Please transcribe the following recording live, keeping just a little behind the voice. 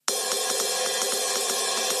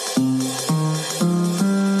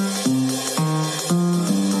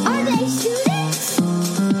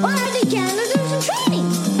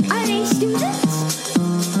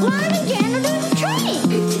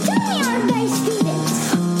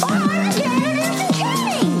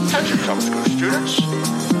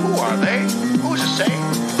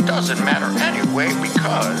doesn't matter anyway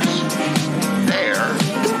because they're...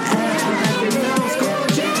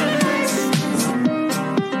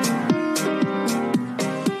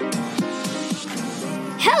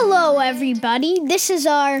 Hello, everybody. This is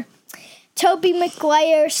our Tobey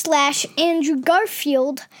Maguire / Andrew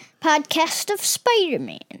Garfield podcast of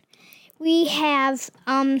Spider-Man. We have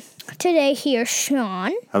today here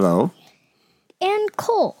Sean. Hello. And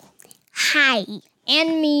Cole. Hi.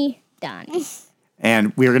 And me, Don.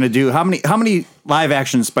 And we're going to do, how many live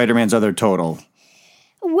action Spider-Mans are there total?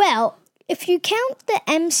 Well, if you count the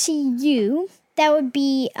MCU, that would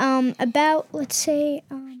be about, let's say,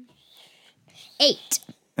 8.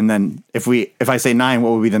 And then if I say 9,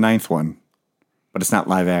 what would be the 9th one? But it's not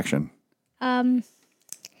live action. TV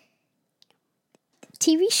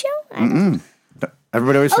show?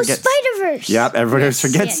 Everybody always forgets. Spider-Verse. Yep, everybody always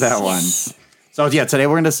forgets that one. So yeah, today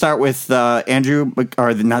we're going to start with Andrew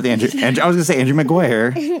Maguire.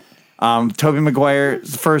 Tobey Maguire,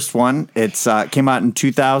 the first one. It's came out in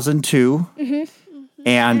 2002.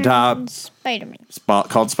 And Spider-Man.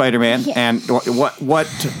 Called Spider-Man. Yeah. And what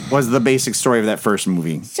was the basic story of that first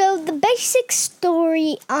movie? So the basic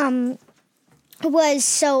story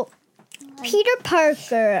was Peter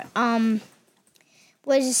Parker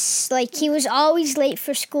was like he was always late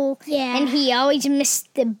for school. Yeah. And he always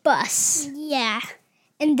missed the bus. Yeah.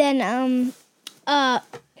 And then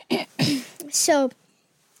so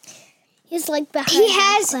He's like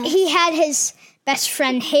behind he had his best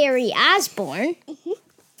friend Harry Osborn.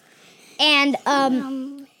 And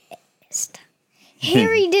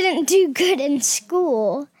Harry didn't do good in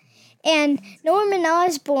school. And Norman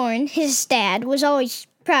Osborn, his dad, was always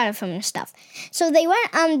proud of him and stuff. So they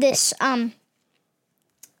went on this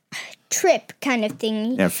trip kind of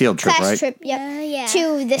thing. Yeah, field trip, class right? trip, yep, yeah.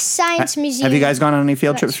 to the science museum. Have you guys gone on any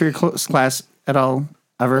field trips for your class at all,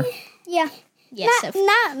 ever? Yeah. Yes.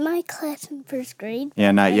 Not my class in first grade.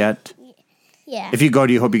 Yeah, not yet. Yeah. If you go,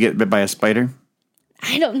 do you hope you get bit by a spider?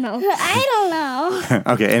 I don't know. I don't know.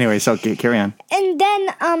 Okay, anyway, so carry on. And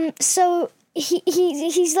then so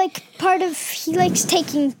he's like part of, he likes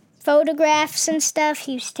taking photographs and stuff.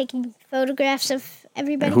 He was taking photographs of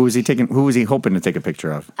everybody. Who was he hoping to take a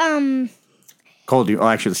picture of? Cole, do you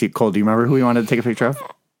remember who he wanted to take a picture of?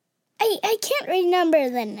 I can't remember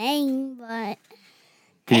the name, but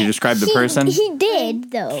Can you describe the person? He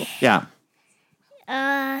did, though. Yeah.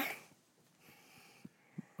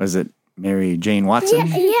 Was it Mary Jane Watson?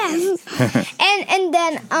 Yeah. and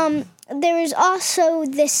then there was also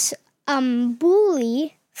this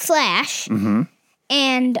bully, Flash. Mm-hmm.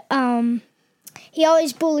 And he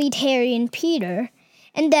always bullied Harry and Peter.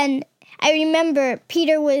 And then I remember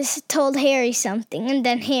Peter told Harry something, and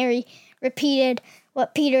then Harry repeated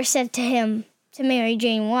what Peter said to him to Mary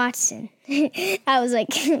Jane Watson. That was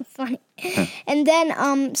like funny. And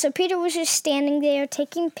then so Peter was just standing there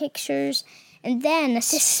taking pictures, and then a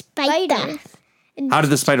spider. How did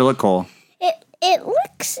the spider look, Cole?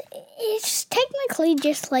 it's technically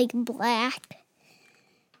just like black.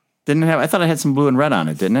 I thought it had some blue and red on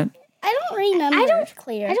it, didn't it? I don't remember. I don't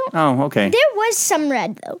clear. Oh, okay. There was some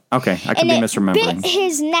red, though. Okay, I could be misremembering. Bit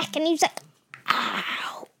his neck, and he was like,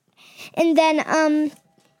 ow. And then,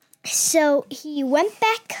 so he went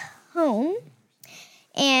back home,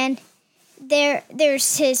 and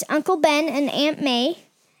there's his Uncle Ben and Aunt May,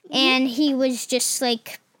 and he was just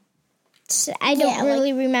like, I don't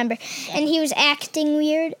really remember. And he was acting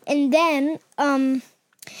weird, and then,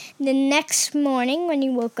 the next morning when he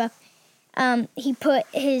woke up, he put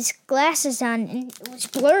his glasses on and it was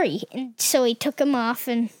blurry, and so he took them off,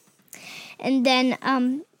 and then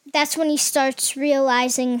that's when he starts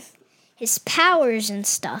realizing his powers and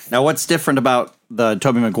stuff. Now, what's different about the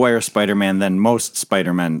Tobey Maguire Spider-Man than most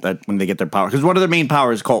Spider-Men that when they get their powers? Because what are their main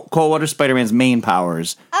powers, Cole? What are Spider-Man's main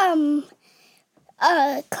powers?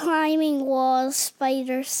 Climbing walls,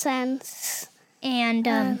 spider sense, And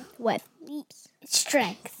what?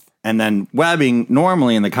 strength. And then webbing,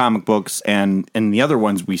 normally in the comic books and in the other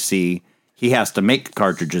ones we see, he has to make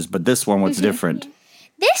cartridges. But this one, what's different?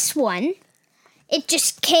 This one, it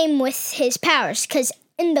just came with his powers, because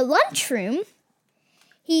in the lunchroom,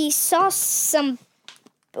 he saw some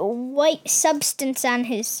white substance on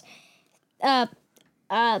his,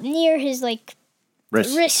 near his, like,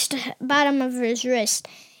 wrist, bottom of his wrist.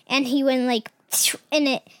 And he went, like, and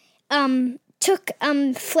it took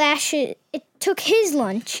Flash, it took his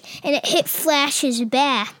lunch, and it hit Flash's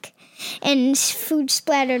back. And food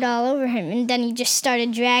splattered all over him, and then he just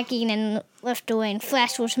started dragging and left away, and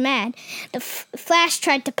Flash was mad. The Flash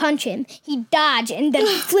tried to punch him. He dodged, and then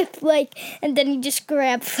flipped, and then he just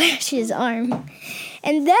grabbed Flash's arm.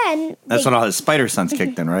 And then... That's when all his spider sense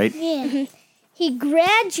kicked in, right? Yeah. he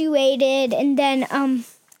graduated, and then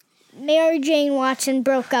Mary Jane Watson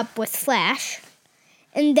broke up with Flash,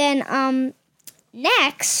 and then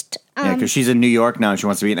next, Yeah, because she's in New York now and she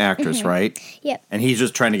wants to be an actress, right? Yep. And he's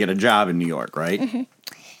just trying to get a job in New York, right?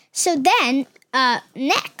 So then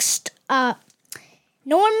next,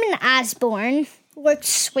 Norman Osborn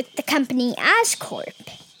works with the company Oscorp,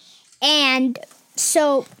 and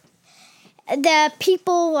so the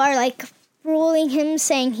people are like ruling him,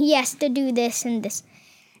 saying he has to do this and this,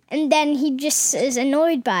 and then he just is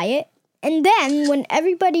annoyed by it. And then when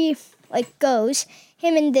everybody like goes,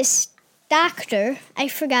 him and this doctor, I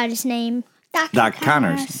forgot his name. Doc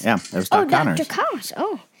Connors. Yeah, that was Doc Connors. Dr. Connors.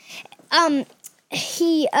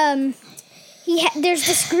 There's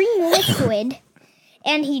this green liquid,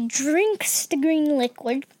 and he drinks the green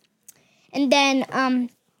liquid, and then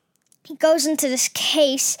he goes into this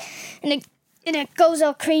case, and it goes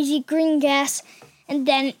all crazy, green gas, and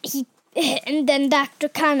then Dr.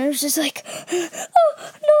 Connors is like, oh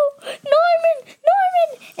no, Norman,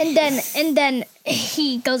 and then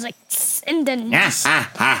he goes like, and then Is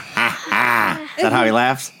that how he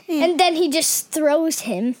laughs? and then he just throws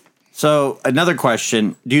him. So, another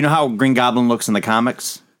question. Do you know how Green Goblin looks in the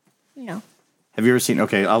comics? No. Have you ever seen...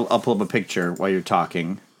 Okay, I'll pull up a picture while you're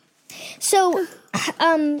talking. So,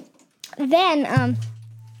 then,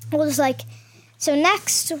 was like, so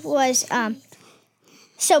next was,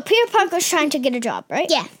 so Peter Parker's trying to get a job, right?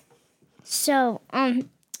 Yeah. So,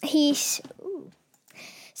 he sees,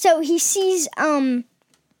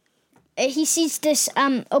 this,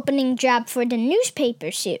 opening job for the newspaper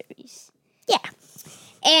series. Yeah.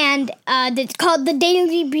 And, it's called The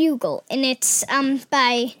Daily Bugle, and it's,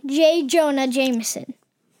 by J. Jonah Jameson.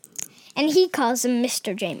 And he calls him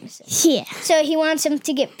Mr. Jameson. Yeah. So he wants him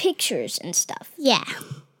to get pictures and stuff. Yeah.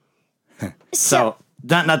 So,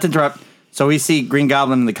 not to interrupt. So, we see Green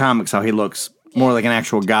Goblin in the comics, how he looks more like an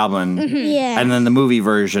actual goblin. Yeah. And then the movie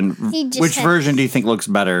version. He just Which had- version do you think looks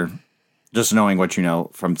better, just knowing what you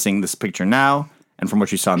know from seeing this picture now and from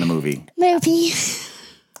what you saw in the movie? Movie.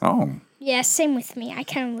 Oh, Yeah, same with me. I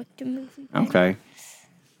kind of looked at the movie. okay.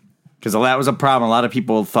 Because that was a problem. A lot of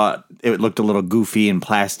people thought it looked a little goofy and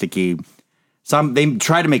plasticky. They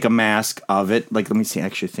tried to make a mask of it. Like, let me see. I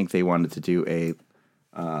actually think they wanted to do a...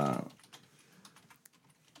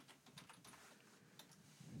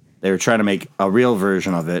 they were trying to make a real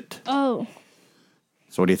version of it. Oh.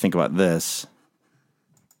 So what do you think about this?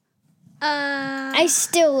 I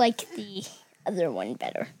still like the other one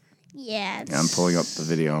better. Yeah. Yeah, I'm pulling up the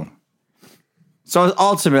video. So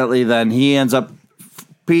ultimately, then, he ends up...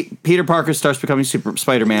 Peter Parker starts becoming Super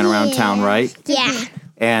Spider-Man around town, right? Yeah.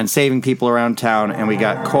 And saving people around town. And we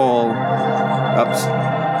got Cole... Oops.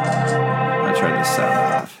 I tried this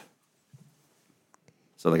sound off.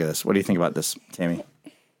 So look at this. What do you think about this, Tammy?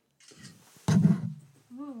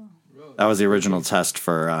 That was the original test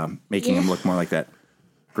for making him look more like that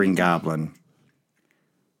Green Goblin.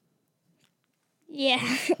 Yeah.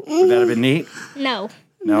 Would that have been neat? No.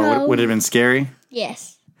 No. Would it have been scary?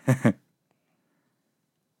 Yes.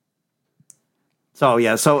 So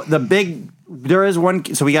yeah, so there is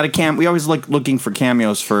one. So we got a we always looking for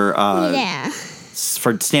cameos for Yeah.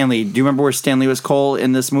 for Stanley. Do you remember where Stanley was Cole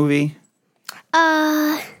in this movie?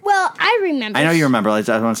 Well, I remember. I know you remember. I want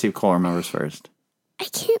to see if Cole remembers first. I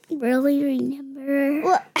can't really remember.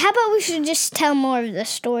 Well, how about we should just tell more of the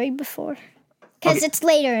story before? Because Okay. it's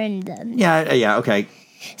later in the... Yeah, okay.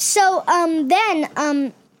 So,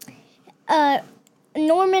 then,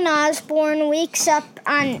 Norman Osborn wakes up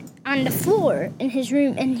on the floor in his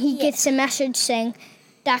room, and he gets a message saying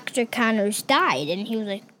Dr. Connors died, and he was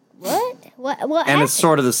like, what? What And happened? it's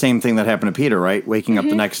sort of the same thing that happened to Peter, right? Waking up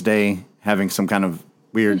the next day, having some kind of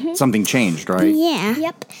weird something changed, right? Yeah.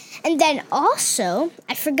 Yep. And then also,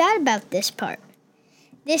 I forgot about this part.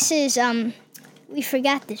 This is, we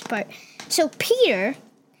forgot this part. So Peter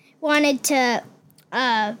wanted to,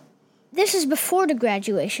 this is before the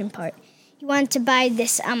graduation part. He wanted to buy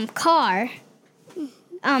this, car,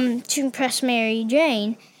 to impress Mary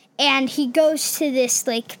Jane. And he goes to this,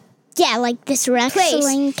 like, Yeah, like this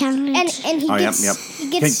wrestling kind of. and he Oh, gets, yep. he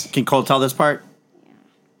gets, Can Cole tell this part?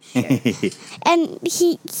 And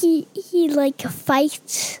he like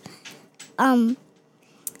fights. but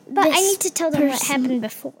I this need to tell them what person. happened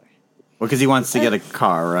before. Well, because he wants to get a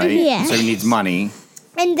car, right? Yeah. So he needs money.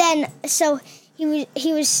 And then, so he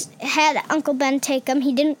had Uncle Ben take him.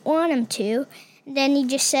 He didn't want him to. Then he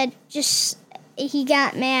just said, he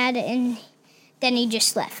got mad, and then he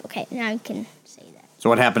just left. Okay, now you can say that. So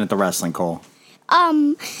what happened at the wrestling, Cole?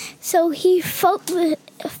 So he fought.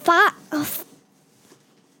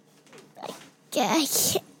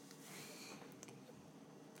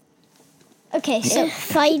 Okay, so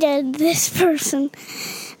fighted this person.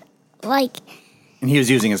 Like, And he was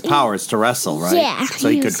using his powers to wrestle, right? Yeah, So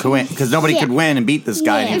he could win because nobody could win and beat this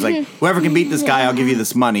guy. And he was like, "Whoever can beat this guy, I'll give you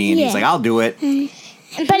this money." And he's Yeah. like, "I'll do it."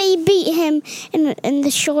 but he beat him in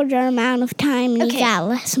the shorter amount of time, and Okay. he got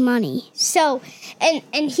less money. So,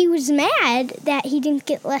 and he was mad that he didn't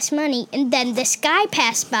get less money. And then this guy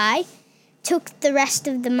passed by, took the rest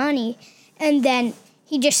of the money, and then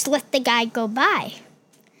he just let the guy go by.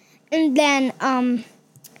 And then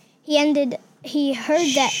he heard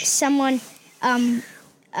that someone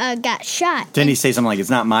got shot. Didn't he say something like, "It's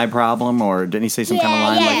not my problem," or didn't he say some kind of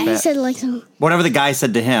line like He that? said like some. Whatever the guy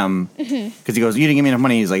said to him, because he goes, "You didn't give me enough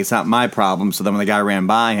money." He's like, "It's not my problem." So then when the guy ran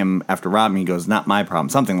by him after robbing, he goes, "Not my problem,"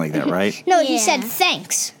 something like that, right? No, he Yeah. said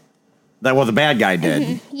thanks. The bad guy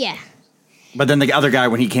did. Yeah. But then the other guy,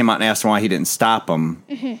 when he came out and asked him why he didn't stop him,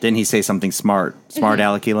 didn't he say something smart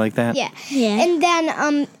alecky like that? Yeah. Yeah. And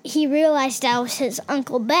then he realized that was his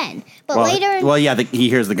Uncle Ben. But He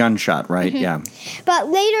hears the gunshot, right? Yeah, But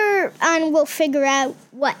later on, we'll figure out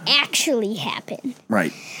what actually happened.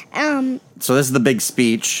 right. So this is the big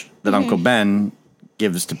speech that Uncle Ben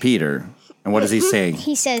gives to Peter. And what does he say?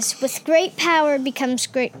 He says, "With great power becomes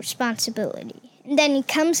great responsibility." And then he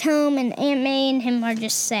comes home, and Aunt May and him are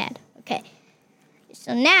just sad. Okay.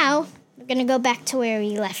 So now we're gonna go back to where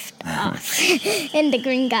we left off in the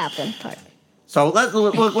Green Goblin part. So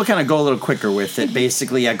we'll kind of go a little quicker with it.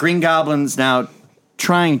 Basically, Green Goblin's now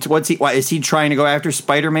trying to. Is he trying to go after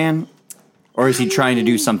Spider-Man, or is he trying to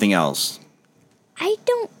do something else? I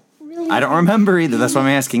don't really. I don't remember either. That's why I'm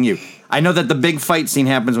asking you. I know that the big fight scene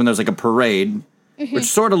happens when there's like a parade, which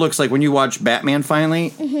sort of looks like when you watch Batman.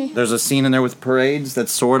 Finally, there's a scene in there with parades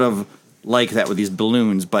that's sort of like that with these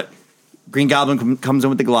balloons, but. Green Goblin comes in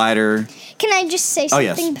with the glider. Can I just say something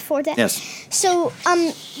yes. before that? Yes. So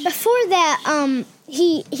before that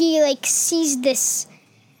he like sees this.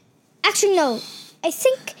 Actually, no. I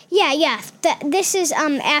think this is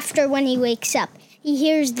after when he wakes up. He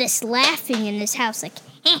hears this laughing in his house, like,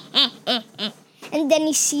 and then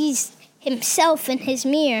he sees himself in his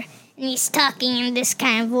mirror, and he's talking in this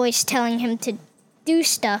kind of voice, telling him to do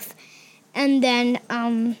stuff, and then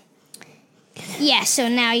so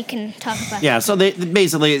now you can talk about. Yeah, so they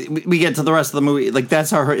basically we get to the rest of the movie. Like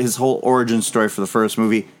that's his whole origin story for the first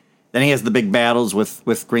movie. Then he has the big battles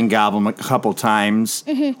with Green Goblin a couple times.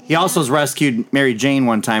 He also has rescued Mary Jane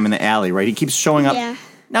one time in the alley, right? He keeps showing up. Yeah.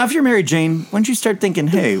 Now, if you're Mary Jane, wouldn't you start thinking,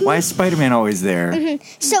 "Hey, why is Spider-Man always there?"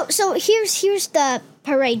 So here's the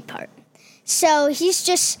parade part. So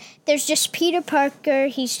there's just Peter Parker.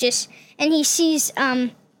 And he sees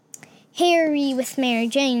Harry with Mary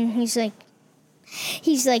Jane. He's like.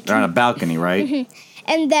 They're on a balcony, right?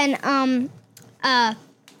 And then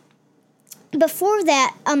before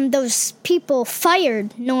that, those people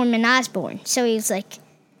fired Norman Osborn. So he's like,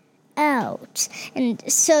 out. And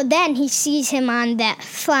so then he sees him on that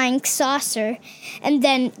flying saucer, and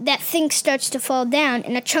then that thing starts to fall down,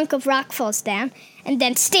 and a chunk of rock falls down, and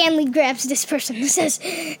then Stanley grabs this person and says,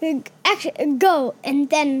 go. And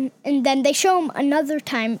then they show him another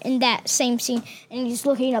time in that same scene, and he's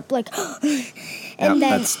looking up like, and then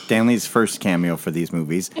that's Stanley's first cameo for these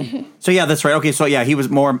movies. So yeah, that's right. Okay, so yeah, he was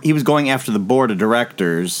going after the board of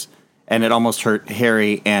directors, and it almost hurt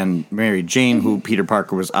Harry and Mary Jane, who Peter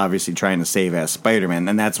Parker was obviously trying to save as Spider-Man,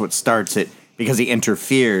 and that's what starts it, because he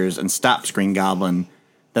interferes and stops Green Goblin.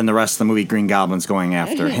 Then the rest of the movie, Green Goblin's going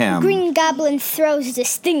after him. Green Goblin throws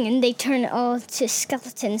this thing, and they turn all to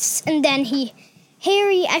skeletons. And then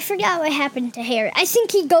Harry, I forgot what happened to Harry. I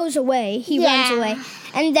think he goes away. He runs away.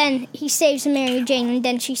 And then he saves Mary Jane, and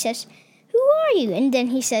then she says, "Who are you?" And then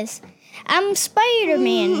he says, "I'm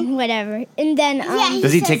Spider-Man," whatever. And then,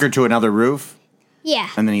 Does he take her to another roof? Yeah.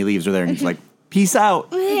 And then he leaves her there, and he's like, "Peace out."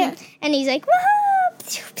 And he's like,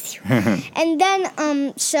 "Woohoo!" And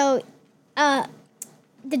then,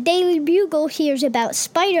 the Daily Bugle hears about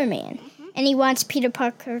Spider-Man, and he wants Peter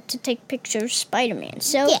Parker to take pictures of Spider-Man.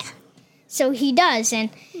 So he does, and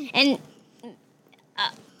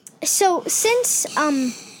so since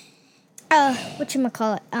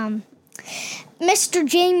Mr.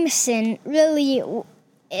 Jameson really,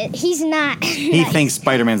 he's not. He thinks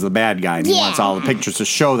Spider-Man's the bad guy, and he wants all the pictures to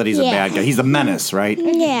show that he's a bad guy. He's a menace, right?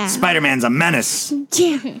 Yeah. Spider-Man's a menace.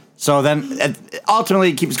 Yeah. So then,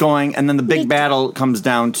 ultimately, it keeps going, and then the big battle comes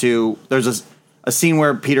down to, there's a scene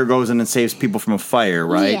where Peter goes in and saves people from a fire,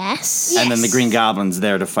 right? Yes. And then the Green Goblin's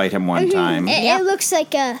there to fight him one time. It looks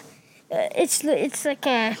like it's like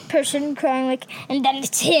a person crying, like, and then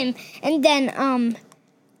it's him, and then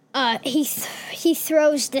he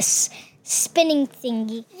throws this spinning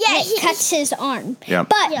thingy. Yeah, and it cuts his arm. Yep.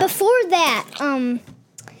 But before that,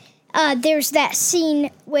 there's that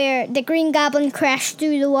scene where the Green Goblin crashed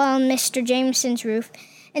through the wall on Mr. Jameson's roof,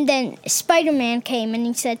 and then Spider-Man came and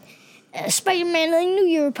he said, Spider-Man, I knew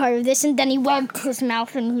you were part of this, and then he wiped his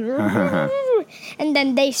mouth and and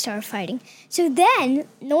then they started fighting. So then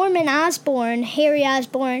Norman Osborn, Harry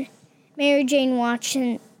Osborn, Mary Jane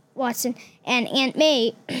Watson, and Aunt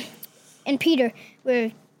May and Peter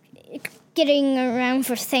were getting around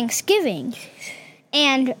for Thanksgiving,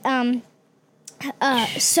 and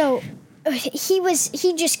so he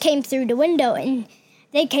just came through the window, and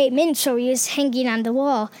they came in, so he was hanging on the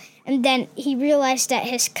wall, and then he realized that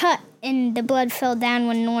his cut and the blood fell down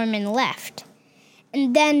when Norman left,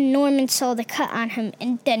 and then Norman saw the cut on him,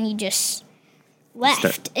 and then he just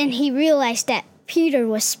left, and he realized that Peter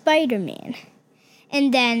was Spider-Man,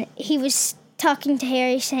 and then he was talking to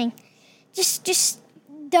Harry, saying, just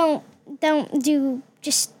don't do,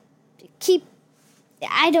 just keep.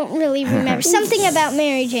 I don't really remember. Something about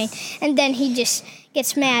Mary Jane. And then he just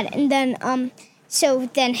gets mad. And then, so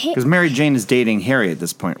then... Because Mary Jane is dating Harry at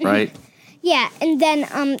this point, right? Yeah, and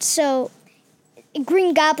then, so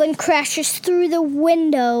Green Goblin crashes through the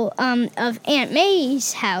window of Aunt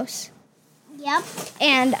May's house. Yep.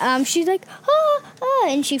 And she's like,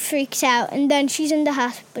 and she freaks out. And then she's in the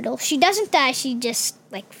hospital. She doesn't die. She just,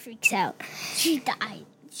 freaks out. She died.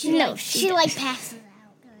 She passes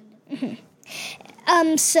out. Kind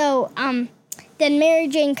of. Then Mary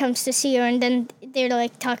Jane comes to see her, and then they're,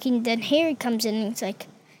 talking. Then Harry comes in, and he's like...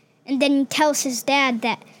 And then he tells his dad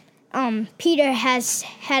that Peter has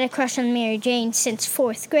had a crush on Mary Jane since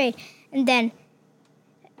 4th grade. And then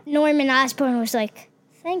Norman Osborn was like,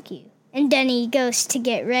 thank you. And then he goes to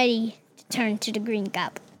get ready to turn to the Green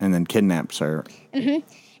Goblin. And then kidnaps her. Mm-hmm.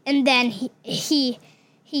 And then he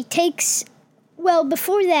takes... Well,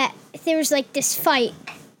 before that, there was, this fight.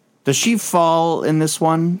 Does she fall in this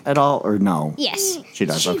one at all, or no? Yes. She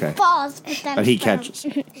does, okay. She falls, But he catches.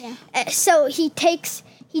 Yeah. So he takes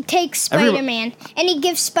Spider-Man, and he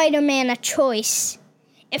gives Spider-Man a choice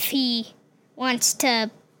if he wants to,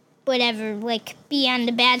 whatever, be on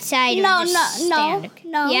the bad side or just stand.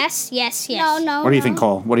 No. Yes. No. What do you think,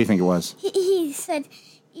 Cole? What do you think it was? He said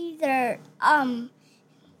either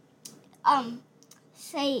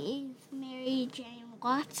save Mary Jane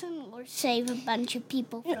Watson or save a bunch of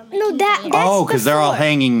people from a No, that's because they're all before.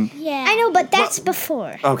 hanging. Yeah. I know, but that's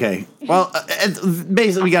before. Okay. Well,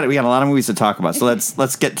 basically, we got a lot of movies to talk about. So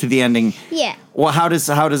let's get to the ending. Yeah. Well, how does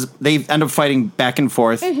they end up fighting back and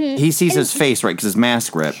forth? Mm-hmm. He sees his face, right, because his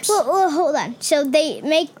mask rips. Well, hold on. So they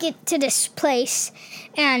make it to this place,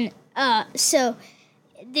 and so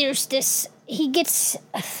there's this. He gets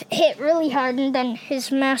hit really hard, and then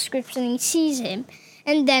his mask rips, and he sees him,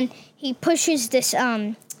 and then he pushes this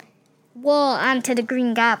wall onto the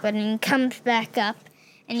Green Goblin, and he comes back up,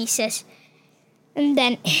 and he says, and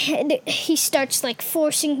then he starts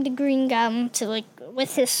forcing the Green Goblin to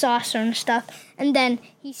with his saucer and stuff, and then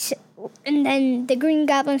the Green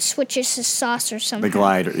Goblin switches his saucer somehow. The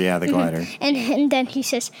glider, yeah, the glider. And then he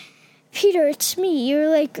says, Peter, it's me. You're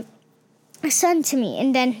like a son to me.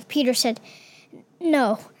 And then Peter said,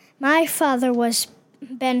 no, my father was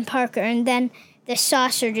Ben Parker, and then the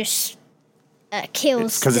saucer just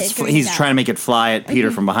kills because he's trying to make it fly at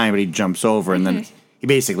Peter from behind, but he jumps over, and then he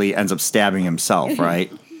basically ends up stabbing himself,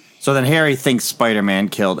 right? So then Harry thinks Spider-Man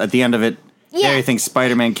killed. At the end of it, Harry thinks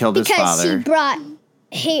Spider-Man killed his father. Because he brought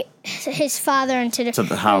his father into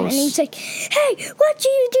the house. And he's like, hey, what do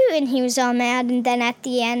you do? And he was all mad, and then at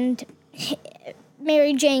the end,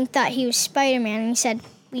 Mary Jane thought he was Spider-Man, and he said,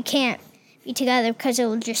 we can't be together because it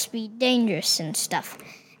will just be dangerous and stuff.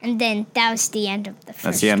 And then that was the end of the first.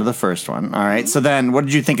 That's the end of the first one. All right. So then, what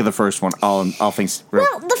did you think of the first one? All things.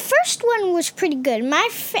 Well, the first one was pretty good. My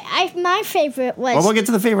favorite was. Well, we'll get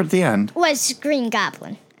to the favorite at the end. Was Green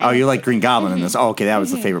Goblin. Oh, you like Green Goblin in this? Oh, okay, that was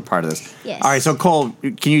the favorite part of this. Yes. All right. So Cole,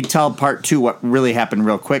 can you tell part 2 what really happened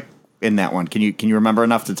real quick in that one? Can you remember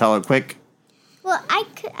enough to tell it quick? Well, I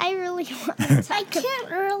can't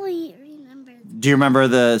really remember. Do you remember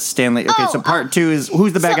the Stanley? Okay, so part 2 is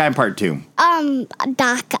who's the bad guy in part 2?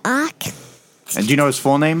 Doc Ock. And do you know his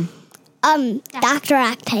full name? Dr.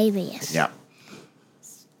 Octavius. Yeah.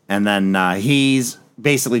 And then he's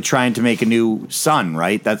basically trying to make a new sun,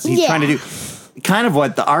 right? He's trying to do kind of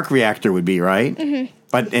what the arc reactor would be, right? Mm-hmm.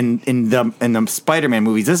 But in the Spider-Man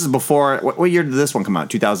movies, this is before. What year did this one come out?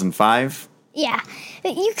 2005. Yeah,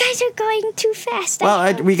 you guys are going too fast.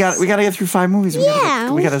 Well, we got to get through 5 movies. We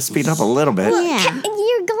got to speed up a little bit. Yeah.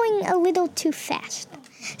 You're going a little too fast.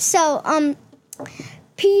 So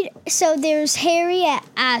so there's Harry at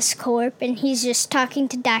Oscorp, and he's just talking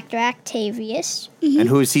to Dr. Octavius. And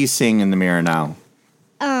who is he seeing in the mirror now?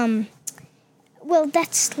 well,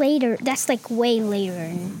 that's later. That's like way later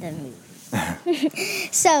in the movie.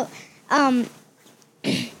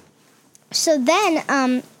 So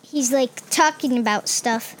then he's like talking about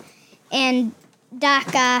stuff, and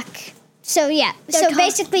Doc Ock. So yeah.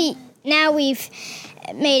 Basically now we've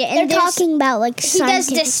made it. And They're talking about like he does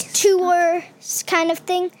scientific this tour kind of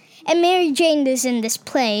thing, and Mary Jane is in this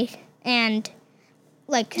play and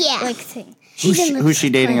like thing. Who's she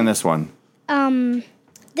dating in this one?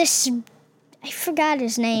 This I forgot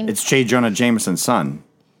his name. It's J. Jonah Jameson's son.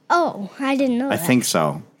 Oh, I didn't know I that. think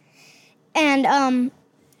so. And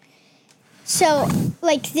so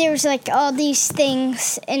like there's like all these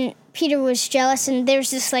things, and Peter was jealous, and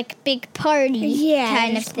there's this like big party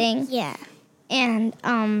kind of thing. Yeah. And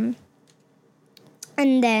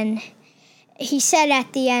then he said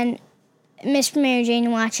at the end, Miss Mary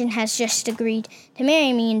Jane Watson has just agreed to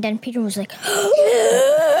marry me, and then Peter was like,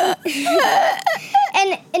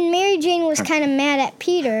 and Mary Jane was kind of mad at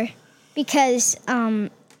Peter because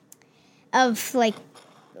of like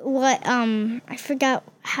what I forgot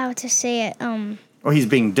how to say it. Well, he's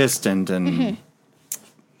being distant and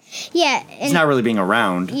Yeah, he's and not really being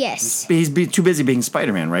around. yes, He's too busy being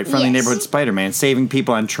Spider-Man, right? Friendly Yes. neighborhood Spider-Man, saving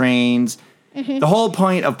people on trains. The whole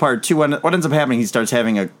point of part 2, what ends up happening, he starts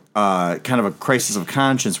having a kind of a crisis of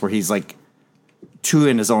conscience where he's like too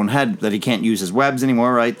in his own head that he can't use his webs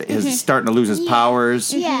anymore, right? He's starting to lose his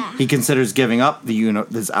powers. Yeah. He considers giving up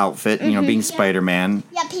his outfit, being Spider-Man.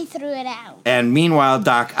 Yep, he threw it out. And meanwhile,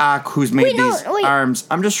 Doc Ock, who's made these arms...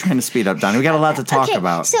 I'm just trying to speed up, Donnie. We got a lot to talk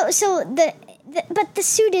about. So but the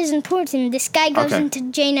suit is important. This guy goes Okay.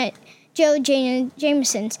 into Joe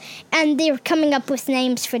Jameson's, and they're coming up with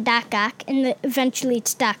names for Doc Ock, and eventually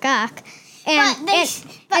it's Doc Ock. And They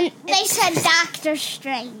said Doctor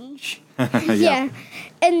Strange. yeah,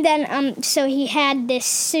 and then so he had this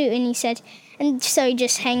suit, and he said, and so he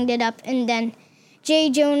just hanged it up, and then J.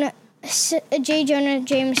 Jonah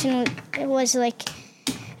Jameson was like,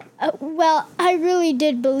 well, I really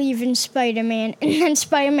did believe in Spider-Man, and then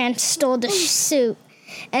Spider-Man stole the suit,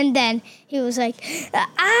 and then he was like,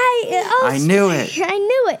 I knew it. I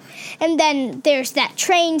knew it. And then there's that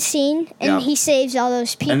train scene, and Yep. he saves all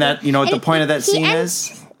those people. And that, what the And point of that he scene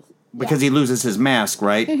ends- is? Because he loses his mask,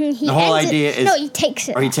 right? He The whole ends it- idea is... No, he takes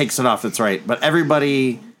it Or he off. takes it off, that's right. But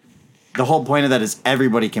everybody... The whole point of that is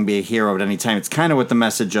everybody can be a hero at any time. It's kind of what the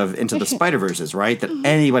message of Into the Spider-Verse is, right? That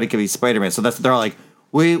anybody can be Spider-Man. So they're all like,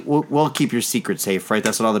 we'll keep your secret safe, right?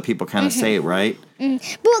 That's what all the people kind of say, right? Well,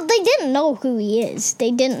 they didn't know who he is.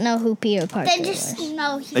 They didn't know who Peter Parker They just was.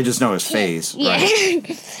 know They just know his face, Yeah. right?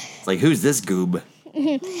 It's like, who's this goob?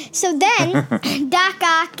 So then, Doc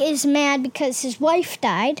Ock is mad because his wife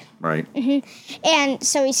died. Right. And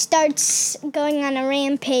so he starts going on a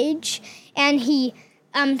rampage, and he,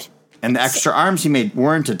 And the extra arms he made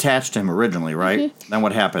weren't attached to him originally, right? Then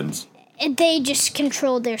what happens? they just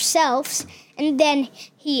control themselves. And then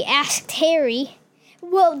he asked Harry,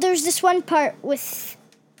 well, there's this one part with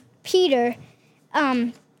Peter,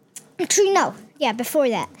 actually, no, yeah, before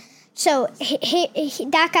that. So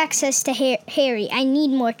Doc Ock says to Harry, I need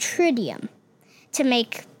more tritium to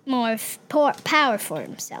make more power for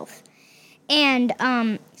himself. And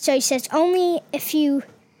so he says, only if you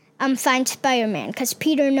find Spider-Man, because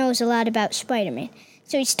Peter knows a lot about Spider-Man.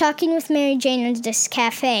 So he's talking with Mary Jane in this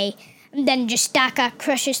cafe, and then just Doc Ock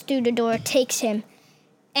crushes through the door, takes him,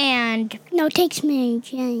 and... No, it takes Mary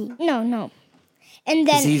Jane. No. And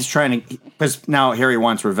Because then... he's trying to... Because now Harry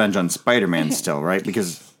wants revenge on Spider-Man still, right?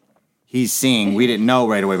 Because he's seeing... We didn't know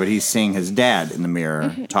right away, but he's seeing his dad in the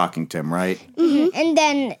mirror talking to him, right? And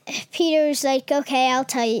then Peter's like, okay, I'll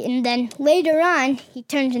tell you. And then later on, he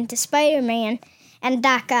turns into Spider-Man, and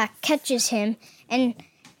Doc Ock catches him, and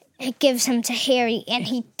it gives him to Harry, and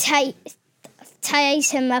he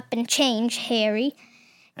ties him up in chains, Harry.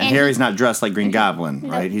 And Harry's not dressed like Green Goblin,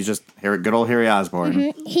 right? He's just good old Harry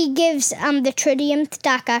Osborn. He gives the tritium to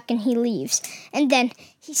Doc Ock, and he leaves. And then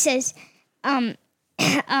he says,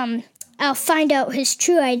 I'll find out his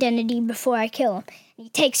true identity before I kill him. And he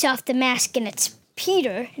takes off the mask, and it's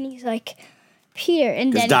Peter, and he's like, Peter.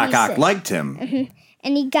 And Because then Doc Ock liked him.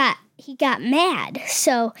 and he got mad.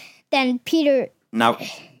 So then Peter... Now,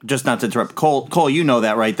 just not to interrupt, Cole, you know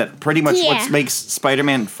that, right? That pretty much Yeah. what makes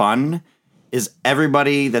Spider-Man fun is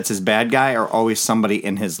everybody that's his bad guy are always somebody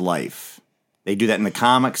in his life. They do that in the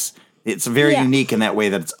comics. It's very Yeah. unique in that way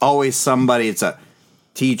that it's always somebody. It's a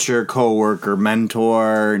teacher, coworker,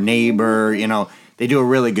 mentor, neighbor. They do a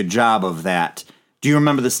really good job of that. Do you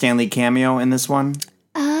remember the Stan Lee cameo in this one?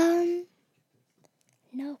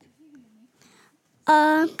 No.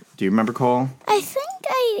 Do you remember, Cole? I think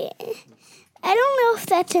I don't know if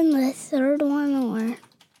that's in the third one or...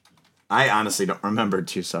 I honestly don't remember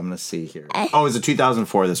too, so I'm going to see here. It was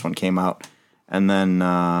 2004 this one came out. And then,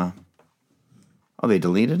 they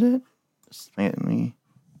deleted it?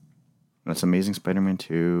 That's Amazing Spider-Man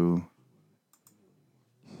 2.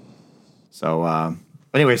 So,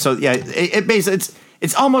 anyway, so yeah,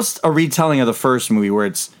 it's almost a retelling of the first movie where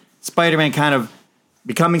it's Spider-Man kind of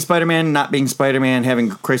becoming Spider-Man, not being Spider-Man, having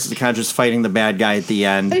crisis of conscience, fighting the bad guy at the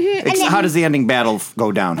end. How does the ending battle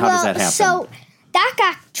go down? How does that happen? So Doc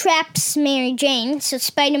Ock traps Mary Jane, so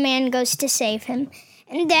Spider-Man goes to save him.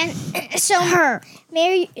 And then,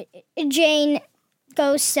 Mary Jane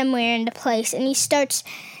goes somewhere into place, and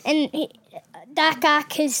Doc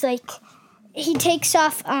Ock is like, he takes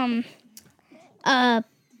off, the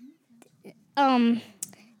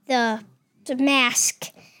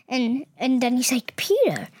mask, and then he's like,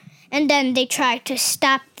 Peter. And then they try to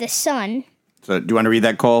stop the sun. So, do you want to read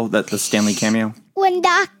that, Cole? The Stanley cameo? When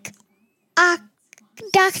Dr.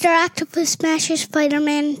 Octopus smashes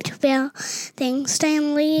Spider-Man to building,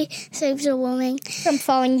 Stan Lee saves a woman from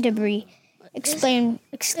falling debris. Explain.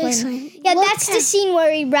 Yeah, Look that's the scene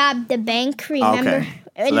where he robbed the bank, remember? Okay.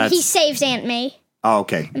 So And he saves Aunt May Oh,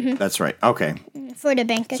 okay. That's right. Okay. for the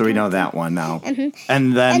bank account. So we know that one now.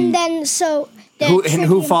 And then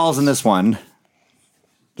who falls in this one?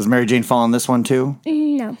 Does Mary Jane fall in this one too?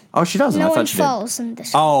 No. Oh, she doesn't. I No thought one she falls in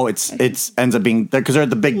this. Oh, it's ends up being because they're at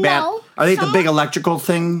the big bat. No, Are they at the big electrical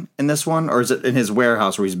thing in this one, or is it in his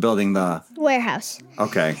warehouse where he's building the? Warehouse.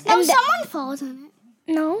 Okay. Oh, someone falls in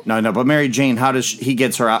it. No. No. But Mary Jane, how does he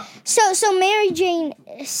gets her out? So Mary Jane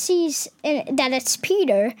sees that it's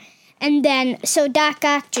Peter, and then so Doc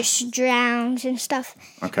Ock just drowns and stuff.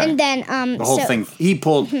 Okay. And then The whole thing. He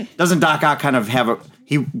pulled. Doesn't Doc Ock kind of have a?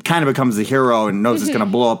 He kind of becomes the hero and knows it's going to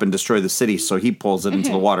blow up and destroy the city, so he pulls it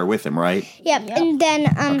into the water with him, right? Yep. And then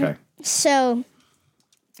Okay. So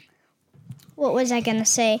what was I gonna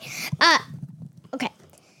say? Okay.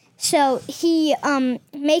 So he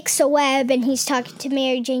makes a web, and he's talking to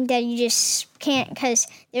Mary Jane that you just can't, because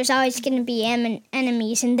there's always gonna be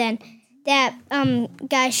enemies. And then that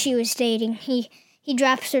guy she was dating, he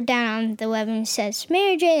drops her down on the web and says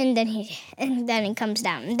Mary Jane, and then he comes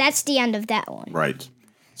down. And that's the end of that one. Right.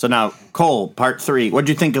 So now, Cole, part 3. What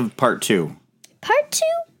did you think of part 2? Part 2,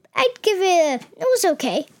 I'd give it was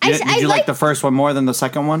okay. Did you like the first one more than the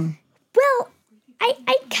second one? Well, I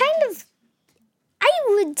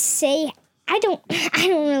would say I don't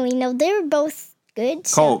really know. They were both good.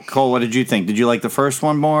 So. Cole, what did you think? Did you like the first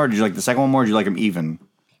one more? Did you like the second one more? Or did you like them even?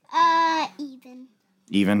 Even.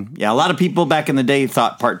 Even? Yeah, a lot of people back in the day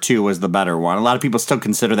thought part 2 was the better one. A lot of people still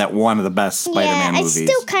consider that one of the best Spider-Man movies. I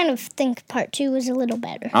still kind of think part 2 was a little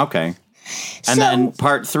better. Okay. And then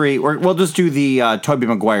part 3, we'll just do the Tobey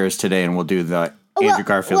Maguire's today, and we'll do the Andrew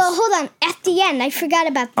Garfield's. Well, hold on. At the end, I forgot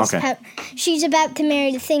about this. Okay. She's about to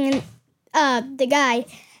marry the thing, and the guy,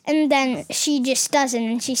 and then she just doesn't,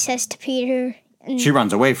 and she says to Peter. She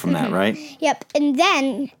runs away from that, right? Yep. And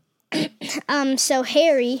then, so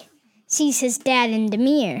Harry sees his dad in the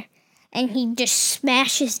mirror, and he just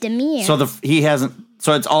smashes the mirror. So he hasn't.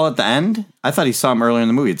 So it's all at the end? I thought he saw him earlier in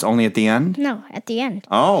the movie. It's only at the end? No, at the end.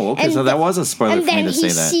 Oh, okay. And so that was a spoiler and for me then to say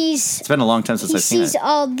that. It's been a long time since he I've seen sees it.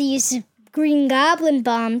 all these Green Goblin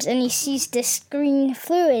bombs, and he sees this green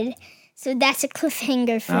fluid. So that's a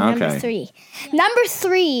cliffhanger for number 3. Number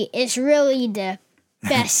 3 is really the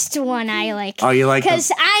best one I like. Oh, you like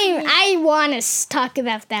because I want to talk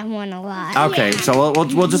about that one a lot. Okay, so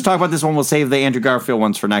we'll just talk about this one. We'll save the Andrew Garfield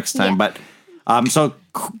ones for next time. Yeah. But so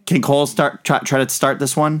can Cole try to start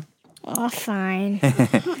this one? Oh, fine.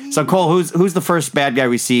 So Cole, who's the first bad guy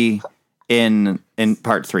we see in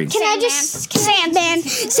part 3? Can I just Sandman.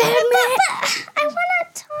 I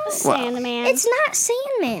want to talk. Sandman. It's not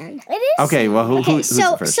Sandman. It is. Okay, well who's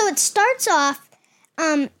the first? So it starts off.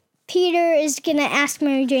 Peter is gonna ask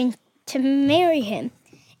Mary Jane to marry him,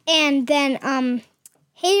 and then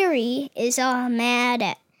Harry is all mad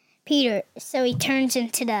at Peter, so he turns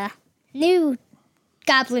into the new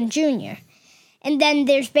Goblin Jr. And then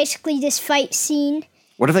there's basically this fight scene.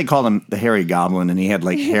 What if they called him the Hairy Goblin and he had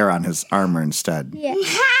like hair on his armor instead? Yeah.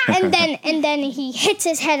 and then he hits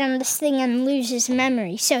his head on this thing and loses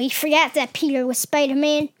memory. So he forgot that Peter was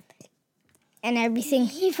Spider-Man and everything.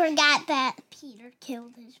 He forgot that Peter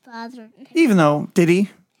killed his father. Even though, did he?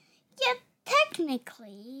 Yeah,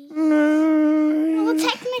 technically. Well,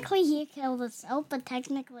 technically he killed himself, but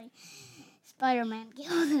technically Spider-Man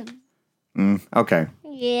killed him. Okay.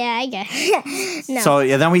 Yeah, I guess. No. So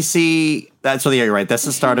yeah, then we see that. So yeah, you're right. That's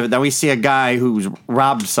the start of it. Then we see a guy who's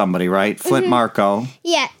robbed somebody, right? Flint Marko.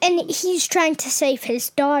 Yeah, and he's trying to save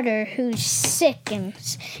his daughter who's sick, and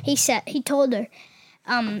he told her,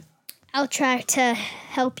 I'll try to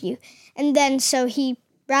help you. And then so he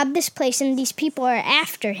robbed this place, and these people are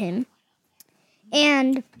after him.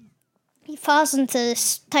 And he falls into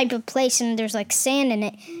this type of place, and there's like sand in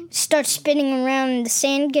it. Starts spinning around, and the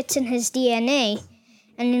sand gets in his DNA.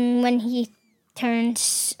 And then when he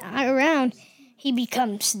turns around, he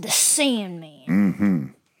becomes the Sandman. Mm-hmm.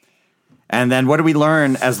 And then what do we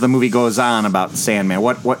learn as the movie goes on about Sandman?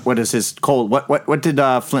 What is his cold? What did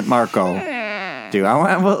Flint Marko do?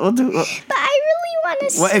 We'll do. But I really want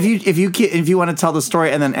to. Well, if you want to tell the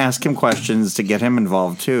story and then ask him questions to get him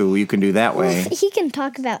involved too, you can do that way. He can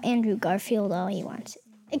talk about Andrew Garfield all he wants,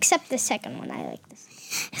 except the second one. I like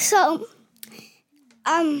this. So,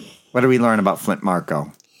 What do we learn about Flint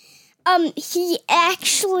Marko? he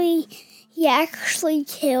actually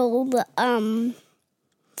killed Uncle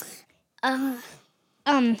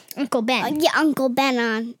Ben. yeah, Uncle Ben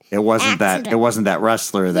on It wasn't that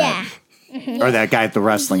wrestler that Yeah. or that guy at the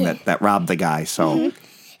wrestling that robbed the guy. So It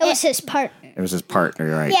was his partner. it was his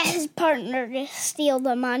partner, right? Yeah, his partner to steal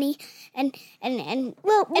the money, and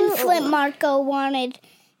Flint Marko wanted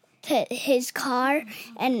his car,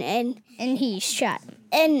 and he shot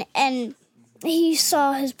him. and he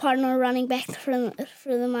saw his partner running back for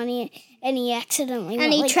the money, and he accidentally And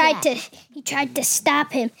went he like tried that. he tried to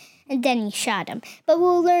stop him, and then he shot him. But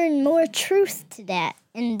we'll learn more truth to that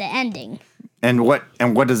in the ending. And what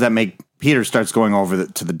does that make? Peter starts going over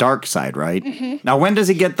to the dark side, right? Mm-hmm. Now, when did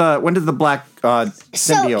the black symbiote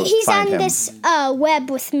So he's find on him? this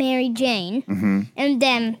web with Mary Jane, and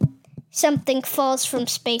then something falls from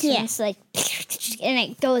space, and it's like, and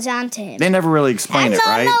it goes on to him. They never really explain it,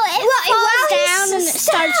 right? It falls down and it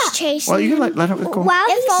starts chasing Well, you him. can let him go.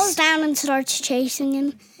 It falls down and starts chasing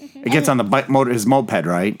him. It gets on his moped,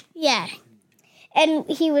 right? Yeah. And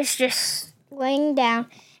he was just laying down,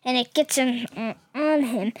 and it gets on him,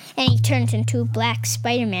 and he turns into a black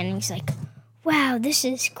Spider-Man, and he's like, wow, this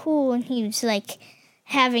is cool. And he was like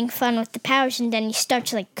having fun with the powers, and then he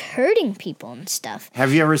starts like hurting people and stuff.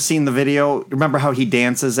 Have you ever seen the video? Remember how he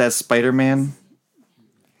dances as Spider-Man?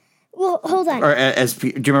 Well, hold on. Or do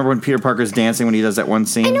you remember when Peter Parker's dancing when he does that one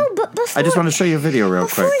scene? I know, but before... I just want to show you a video real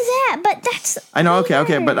Before quick. that, but that's... I know,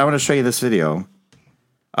 okay, but I want to show you this video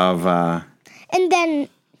of... And then...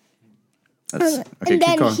 okay, and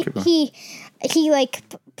then keep going. he like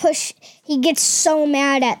he gets so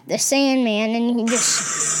mad at the Sandman, and he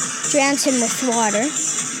just drowns him with water.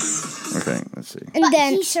 Okay, let's see. And But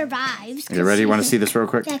then he survives. You ready? You want to see this real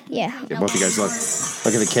quick? yeah. Okay, both of you guys look.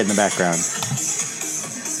 Look at the kid in the background.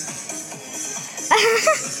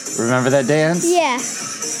 Remember that dance? Yeah.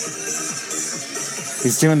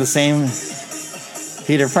 He's doing the same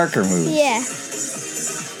Peter Parker moves. Yeah.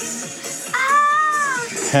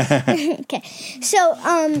 Okay. So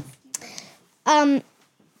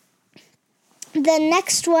the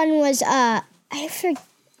next one was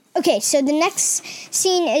okay, so the next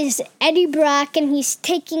scene is Eddie Brock, and he's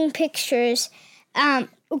taking pictures.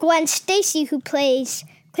 Gwen Stacy, who plays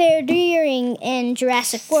Claire Deering in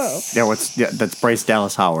Jurassic World. That's Bryce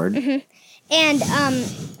Dallas Howard. Mm-hmm. And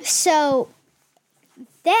so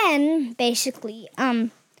then basically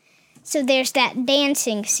so there's that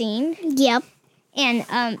dancing scene. Yep.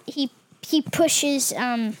 And he pushes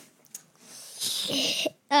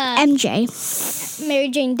MJ. Mary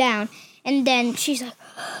Jane down, and then she's like,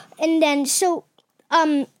 and then so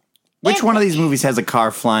Which one of these movies has a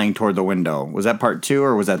car flying toward the window? Was that part 2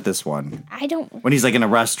 or was that this one? I don't. When he's like in a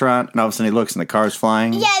restaurant and all of a sudden he looks and the car's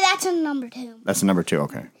flying? Yeah, that's in number 2. That's number 2,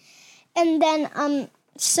 okay. And then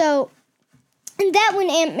so and that one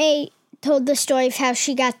Aunt May told the story of how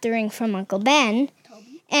she got the ring from Uncle Ben,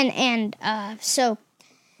 and so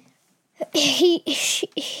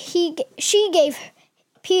she gave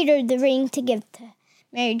Peter the ring to give to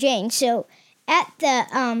Mary Jane. So at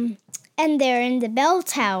the and they're in the bell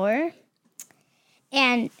tower,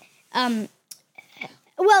 and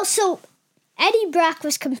so Eddie Brock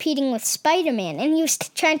was competing with Spider-Man, and he was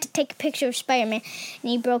trying to take a picture of Spider-Man,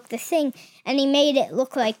 and he broke the thing, and he made it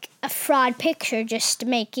look like a fraud picture, just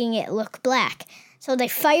making it look black. So they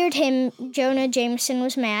fired him. Jonah Jameson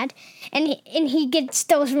was mad, and he gets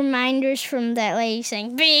those reminders from that lady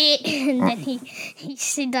saying "Beep," and then he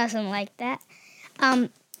doesn't like that.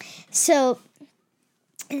 So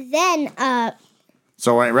then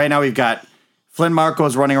So right now we've got Flynn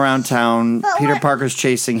Marko's running around town. Peter Parker's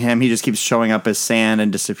chasing him. He just keeps showing up as sand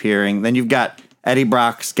and disappearing. Then you've got Eddie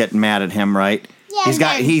Brock's getting mad at him, right?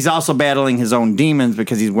 Yeah. He's also battling his own demons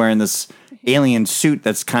because he's wearing this alien suit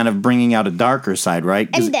that's kind of bringing out a darker side, right?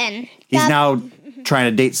 and then He's now trying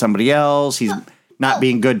to date somebody else. He's not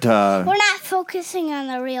being good to... We're not focusing on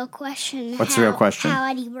the real question. What's the real question? How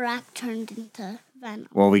Eddie Brock turned into Venom.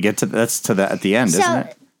 Well, we get to at the end, isn't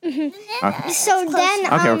it? So then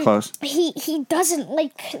Okay, we're close. he doesn't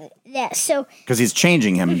like that. So Because he's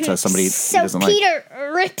changing him to somebody he doesn't like.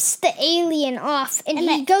 Peter rips the alien off, and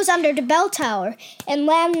he goes under the bell tower, and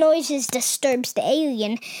loud noises disturbs the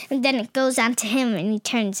alien, and then it goes onto him, and he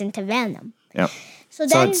turns into Venom. Yep. So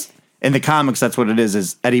So then, it's in the comics. That's what it is.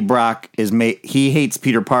 Is Eddie Brock is he hates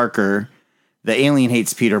Peter Parker, the alien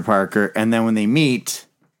hates Peter Parker, and then when they meet,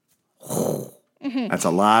 that's a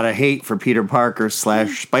lot of hate for Peter Parker /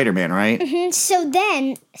 Spider-Man, right? so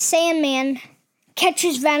then Sandman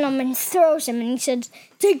catches Venom and throws him, and he says,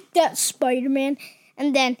 "Take that, Spider-Man!"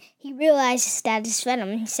 And then he realizes that it's Venom,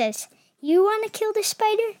 and he says, "You want to kill the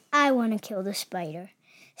spider? I want to kill the spider."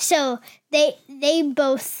 So they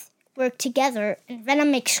both work together, and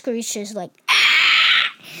Venom makes screeches like,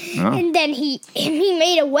 "Ah!" And then he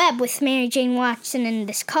made a web with Mary Jane Watson in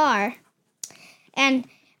this car. And,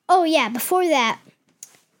 oh yeah, before that,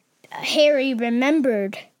 Harry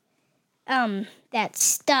remembered that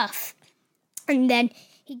stuff. And then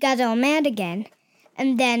he got all mad again.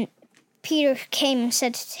 And then Peter came and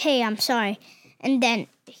said, "Hey, I'm sorry." And then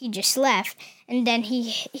he just left. And then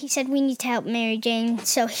he said, "We need to help Mary Jane."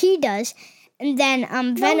 So he does. And then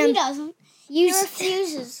Venom... No, he doesn't. He uses-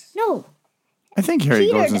 refuses. No, I think Harry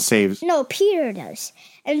Peter goes and does. saves. No, Peter does.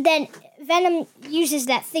 And then Venom uses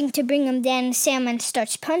that thing to bring him down, and Sandman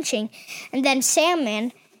starts punching. And then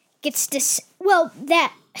Sandman gets this... Well,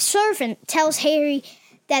 that servant tells Harry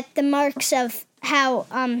that the marks of how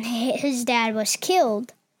his dad was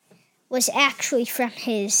killed was actually from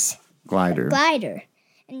his glider.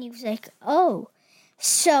 And he was like, oh.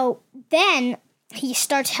 So then he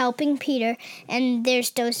starts helping Peter, and there's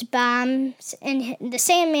those bombs, and the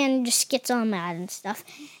Sandman just gets all mad and stuff.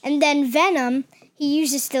 And then Venom, he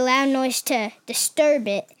uses the loud noise to disturb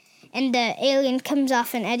it, and the alien comes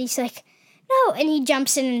off, and Eddie's like, no, and he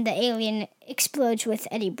jumps in, and the alien explodes with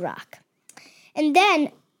Eddie Brock. And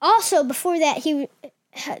then, also, before that,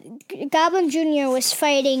 Goblin Jr. was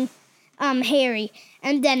fighting Harry,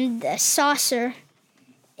 and then the saucer...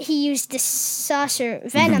 He used the saucer,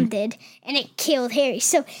 Venom did, and it killed Harry.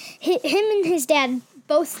 So him and his dad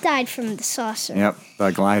both died from the saucer. Yep,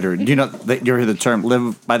 the glider. Do you know that you hear the term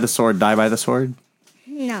 "live by the sword, die by the sword"?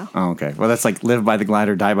 No. Oh, okay. Well, that's like live by the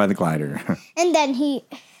glider, die by the glider. And then he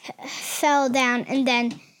fell down, and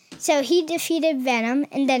then so he defeated Venom,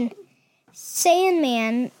 and then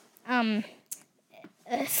Sandman,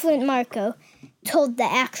 Flint Marko, told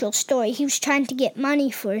the actual story. He was trying to get money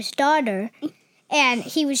for his daughter. And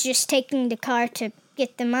he was just taking the car to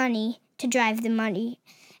get the money, to drive the money.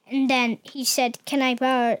 And then he said, "Can I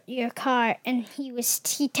borrow your car?" And he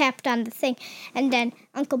tapped on the thing. And then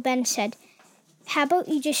Uncle Ben said, "How about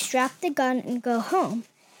you just drop the gun and go home?"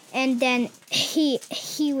 And then he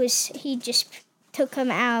just took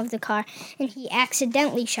him out of the car, and he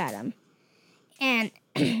accidentally shot him. And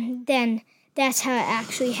then that's how it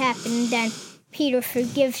actually happened. And then Peter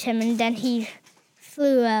forgave him, and then he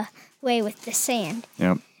flew away with the sand.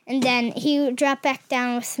 Yep. And then he dropped back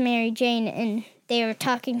down with Mary Jane, and they were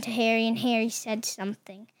talking to Harry, and Harry said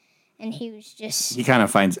something. And he was just...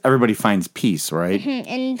 Everybody finds peace, right?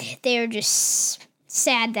 And they were just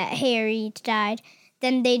sad that Harry died.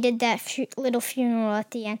 Then they did that little funeral at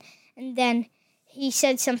the end. And then he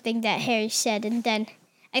said something that Harry said, and then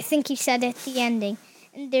I think he said at the ending,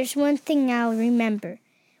 "And there's one thing I'll remember.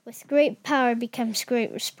 With great power becomes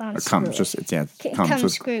great responsibility."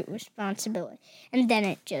 Comes great responsibility. And then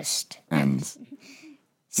it just... ends.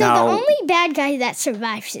 So Now- the only bad guy that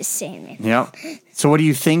survives is Sandman. Yep. So, what do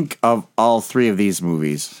you think of all three of these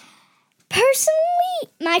movies? Personally,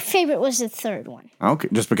 my favorite was the third one. Okay,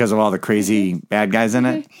 just because of all the crazy bad guys in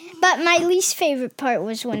it. But my least favorite part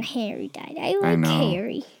was when Harry died. I like know.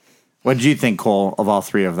 Harry. What did you think, Cole, of all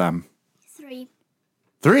three of them? 3.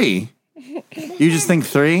 3? You just think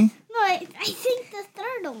 3? No, I think the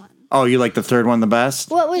third one. Oh, you like the third one the best?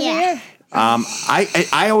 What was Yeah. your...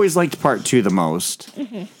 I always liked part 2 the most.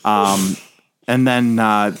 And then,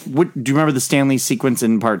 do you remember the Stanley sequence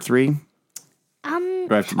in part 3?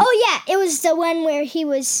 Oh, yeah. It was the one where he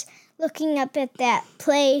was looking up at that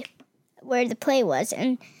play, where the play was,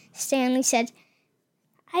 and Stanley said,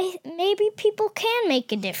 maybe people can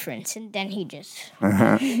make a difference. And then he just...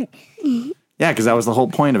 Yeah, because that was the whole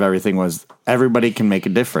point of everything was everybody can make a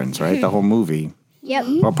difference, right? The whole movie. Yep.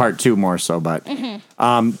 Well, part 2 more so, but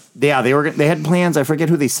they had plans. I forget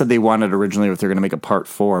who they said they wanted originally, if they're going to make a part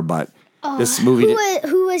 4, but this movie.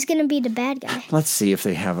 Who was going to be the bad guy? Let's see if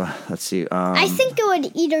they have a. Let's see. I think it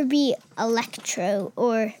would either be Electro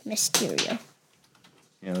or Mysterio.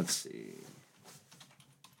 Yeah, let's see.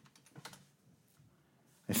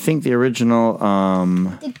 I think the original.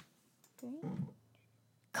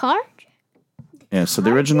 Car? Yeah, so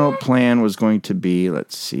the original plan was going to be,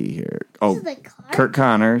 let's see here. Oh, the car? Kurt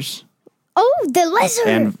Connors Oh, the lizard.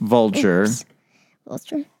 and Vulture.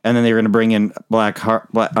 Vulture. And then they were going to bring in Black Cat.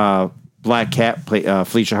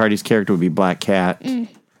 Felicia Hardy's character would be Black Cat,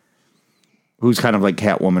 who's kind of like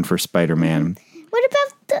Catwoman for Spider-Man. What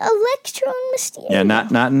about the Electro and Mysterio? Yeah,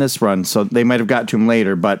 not in this run. So they might have got to him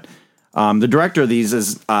later. But the director of these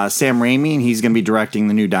is Sam Raimi, and he's going to be directing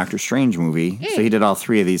the new Doctor Strange movie. So he did all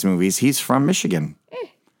 3 of these movies. He's from Michigan.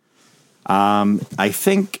 I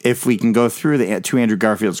think if we can go through the 2 Andrew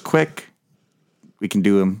Garfields quick, we can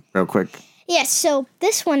do them real quick. Yeah, so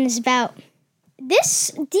this one is about the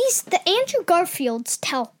Andrew Garfields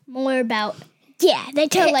tell more about Yeah, they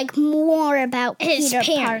tell like more about his Peter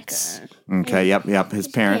parents. Parker. Okay, yep, his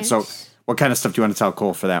parents. So what kind of stuff do you want to tell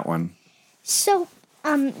Cole for that one? So,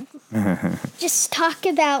 just talk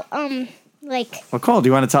about like Well, Cole, do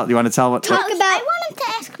you want to tell what? talk about I wanted to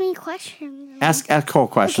ask me questions. Ask Cole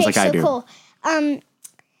questions like I do. Cool.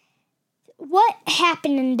 What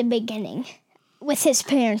happened in the beginning with his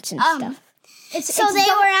parents and stuff? So they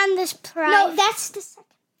were on this No, that's the second.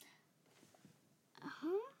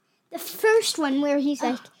 The first one where he's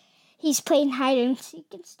playing hide and seek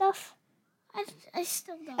and stuff. I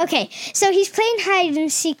still don't. Okay, so he's playing hide and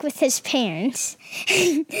seek with his parents,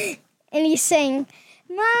 and he's saying,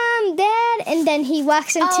 "Mom, Dad," and then he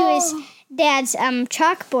walks into his dad's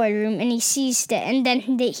chalkboard room and he sees it, and then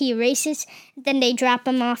he erases. Then they drop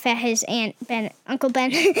him off at his Uncle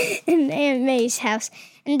Ben, and Aunt May's house,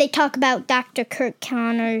 and they talk about Dr. Kurt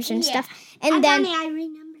Connors and stuff. And then I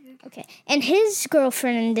remember. okay, and his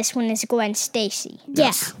girlfriend in this one is Gwen Stacy.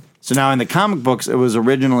 Yes. So now in the comic books, it was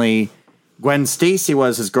originally Gwen Stacy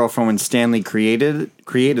was his girlfriend when Stanley created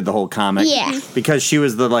the whole comic. Yeah. Because she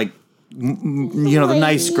was the the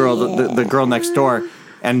nice girl, the girl next door,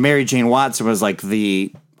 and Mary Jane Watson was like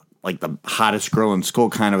the hottest girl in school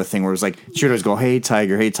kind of a thing, where it was like she would always go, "Hey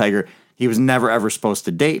Tiger, hey Tiger." He was never ever supposed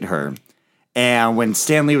to date her. And when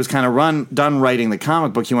Stan Lee was kind of done writing the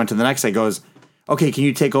comic book, he went to the next guy, goes, "Okay, can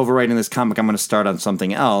you take over writing this comic? I'm going to start on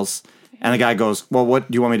something else." And the guy goes, "Well,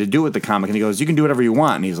 what do you want me to do with the comic?" And he goes, "You can do whatever you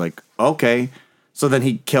want." And he's like, "Okay." So then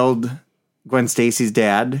he killed Gwen Stacy's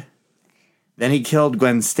dad. Then he killed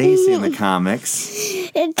Gwen Stacy in the comics.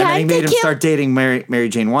 And then he made him start dating Mary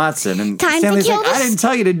Jane Watson. And Stanley's like, "I didn't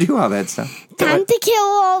tell you to do all that stuff." Time to kill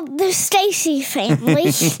all the Stacy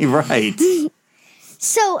family. Right.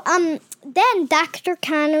 So, then Dr.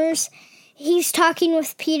 Connors, he's talking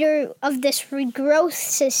with Peter of this regrowth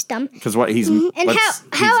system. Because he's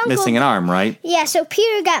how missing an arm, right? Yeah, so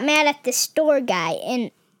Peter got mad at the store guy,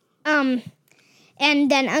 and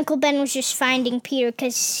then Uncle Ben was just finding Peter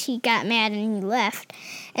because he got mad and he left.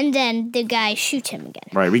 And then the guy shoots him again.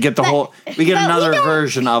 Right. We get another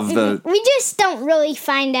version of the. We just don't really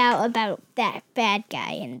find out about that bad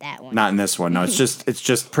guy in that one. Not in this one. No, it's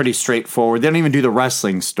just pretty straightforward. They don't even do the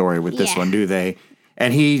wrestling story with this one, do they?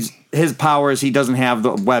 And his powers, he doesn't have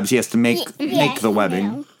the webs. He has to make the webbing.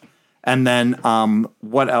 Yeah. And then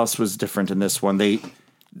what else was different in this one?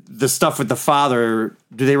 The stuff with the father,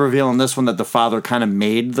 do they reveal in this one that the father kind of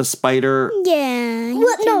made the spider? Yeah.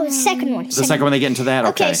 Well, no, the second one. The second one they get into that?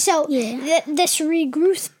 Okay, so this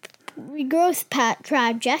regrowth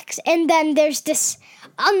project, and then there's this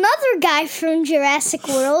another guy from Jurassic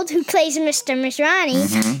World who plays Mr. Masrani,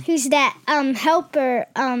 who's that helper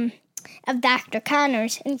of Dr.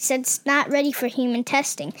 Connors, and he said it's not ready for human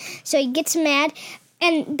testing. So he gets mad,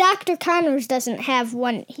 and Dr. Connors doesn't have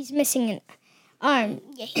one. He's missing an arm.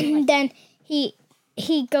 And then he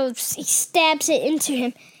stabs it into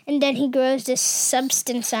him, and then he grows this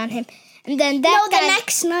substance on him. And then the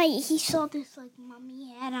next night he saw this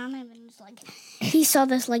mummy head on him, and it was he saw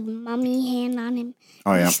this mummy hand on him.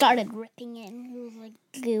 Oh yeah. He started ripping it, and there was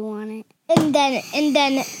goo on it. And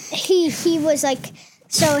then he was like,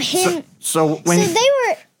 that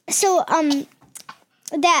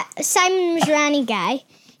Simon Masrani guy.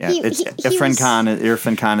 Yeah,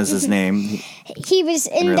 Irfan Khan is his name. He was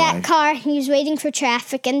in that car. He was waiting for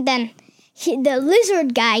traffic, and then the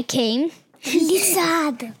lizard guy came.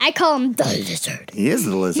 Lizard. I call him the lizard. He is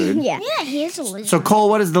the lizard. Yeah, he is a lizard. So Cole,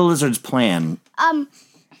 what is the lizard's plan?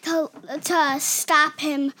 To stop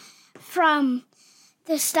him from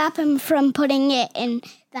putting it in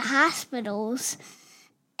the hospitals.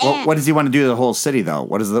 Well, what does he want to do to the whole city, though?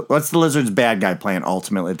 What's the lizard's bad guy plan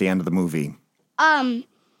ultimately at the end of the movie?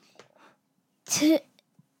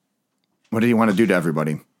 What did he want to do to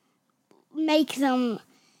everybody? Make them.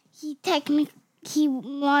 He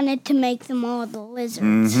wanted to make them all the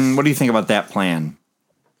lizards. Mm-hmm. What do you think about that plan?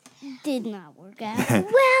 did not work out.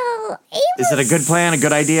 Well, Is it a good plan, a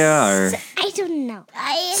good idea, or? I don't know.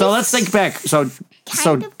 So let's think back. So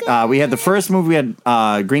of good. we had the first movie. We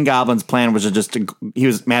had Green Goblin's plan was he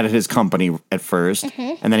was mad at his company at first,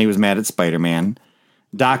 and then he was mad at Spider-Man.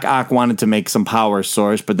 Doc Ock wanted to make some power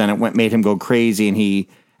source, but then it made him go crazy, and he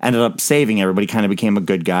ended up saving everybody. Kind of became a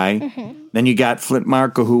good guy. Then you got Flint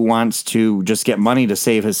Marko, who wants to just get money to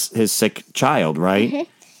save his sick child, right?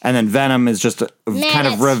 And then Venom is just kind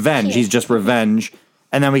of revenge. Cute. He's just revenge.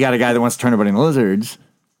 And then we got a guy that wants to turn everybody into lizards.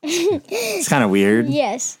 It's kind of weird.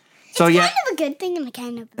 Yes. So Kind of a good thing and a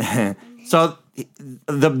kind of a bad thing. So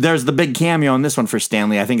there's the big cameo in this one for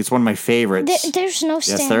Stanley. I think it's one of my favorites. There's no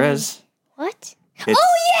Stanley. Yes, there is. What? It's-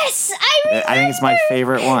 Yes, I remember. I think it's my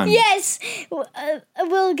favorite one. Yes.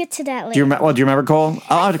 We'll get to that later. Do you remember Cole?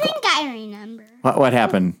 I think I remember. What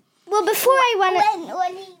happened? Well, before I went...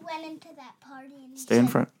 When he went into that party and Stay in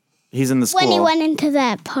front. He's in the school. when he went into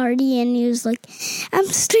that party and he was like, "I'm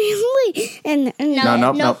Stanley," and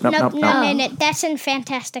No. That's in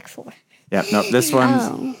Fantastic Four. Yep. Nope. This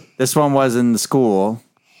one was in the school.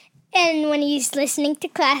 And when he's listening to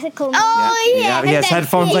classical music. Oh yeah, He has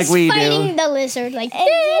headphones like we He's do. fighting the lizard, like...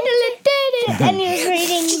 and he was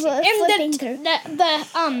reading, flipping through.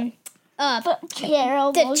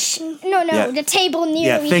 Carol Yeah. the table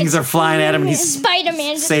near Yeah, me. things are flying at him, and he's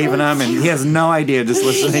Spider-Man. just- saving them, and he has no idea, just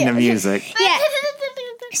listening to music. Yeah.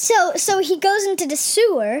 So he goes into the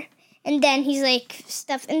sewer, and then he's like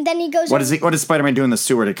stuff, and then he goes. What does Spider-Man do in the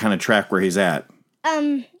sewer to kind of track where he's at?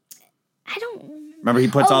 I don't. Remember, he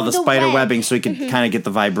puts all the the spider web. webbing so he can kind of get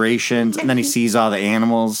the vibrations, and then he sees all the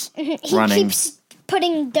animals He running. keeps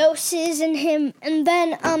putting doses in him, and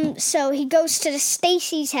then so he goes to the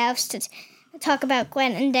Stacy's house to talk about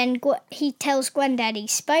Gwen, and then he tells Gwen that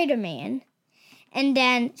he's Spider-Man, and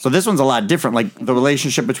then So this one's a lot different. Like the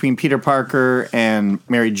relationship between Peter Parker and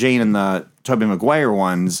Mary Jane in the Tobey Maguire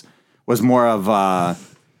ones was more of a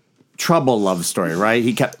trouble love story, right?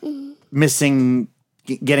 He kept missing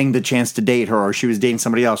getting the chance to date her, or she was dating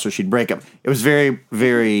somebody else, or she'd break up. It was very,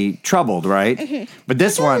 very troubled, right? But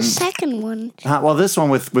this one, The second one. this one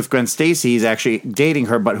with Gwen Stacy, he's actually dating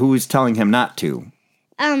her, but who's telling him not to?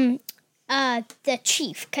 the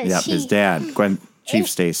chief, because Yep, his dad, Chief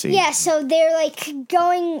Stacy. Yeah, so they're like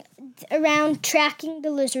going around tracking the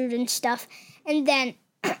lizard and stuff, and then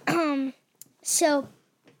so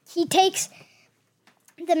he takes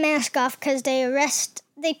the mask off because they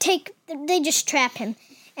just trap him,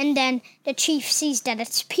 and then the chief sees that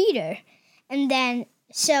it's Peter, and then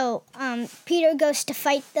so Peter goes to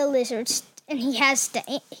fight the lizards, and he has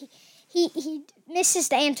he misses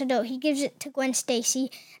the antidote. He gives it to Gwen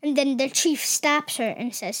Stacy, and then the chief stops her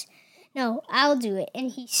and says, "No, I'll do it."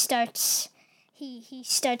 And he starts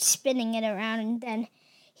spinning it around, and then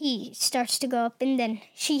he starts to go up, and then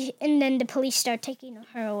the police start taking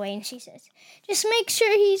her away, and she says, "Just make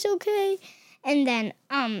sure he's okay." And then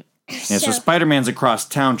So Spider-Man's across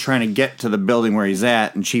town trying to get to the building where he's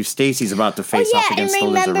at, and Chief Stacy's about to face off against the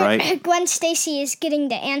lizard, right? Gwen Stacy is getting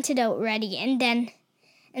the antidote ready, and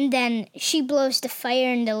then she blows the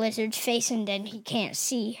fire in the lizard's face, and then he can't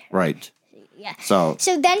see. Right. Yeah. So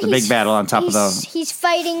then the big battle on top of the... He's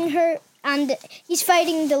fighting her he's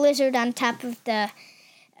fighting the lizard on top of the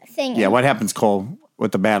thing. Yeah, what happens, Cole,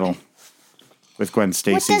 with the battle with Gwen What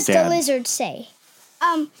Stacy's does dad? the lizard say?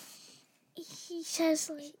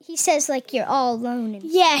 He says like you're all alone. And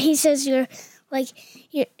He says you're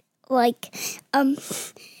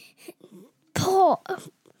poor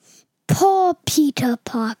Peter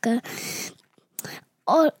Parker.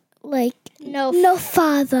 Or like no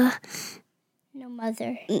father, no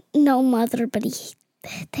mother. no mother, but he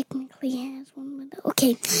technically has one mother.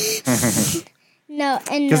 Okay. No,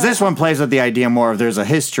 and Because this one plays with the idea more of there's a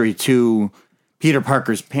history to Peter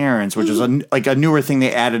Parker's parents, which is a newer thing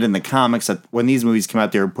they added in the comics. That when these movies came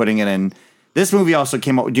out, they were putting it in. This movie also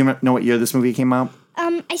came out. Do you know what year this movie came out? I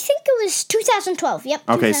think it was 2012. Yep.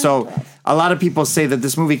 Okay, so 2012. a lot of people say that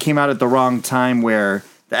this movie came out at the wrong time where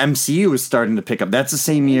the MCU was starting to pick up. That's the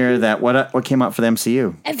same year that what came out for the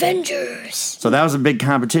MCU? Avengers. So that was a big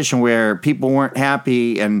competition where people weren't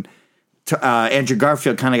happy, and Andrew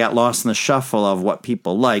Garfield kind of got lost in the shuffle of what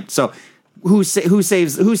people liked. So who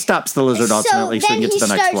stops the lizard ultimately so we can get to the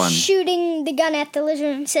next one? He starts shooting the gun at the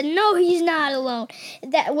lizard and said, "No, he's not alone."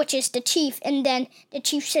 Which is the chief, and then the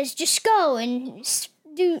chief says, "Just go and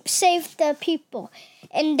save the people."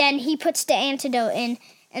 And then he puts the antidote in,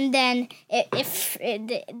 and then if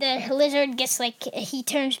the lizard gets he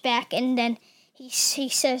turns back, and then he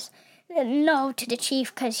says no to the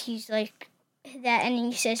chief because he's like that, and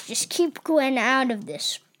he says, "Just keep Gwen out of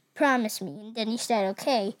this. Promise me." And then he said,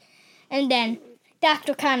 "Okay." And then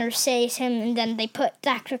Dr. Connors saves him, and then they put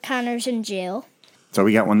Dr. Connors in jail. So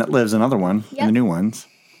we got one that lives, another one, in the new ones.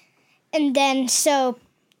 And then, so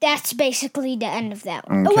that's basically the end of that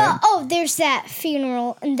one. Okay. Well, there's that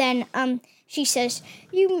funeral, and then she says,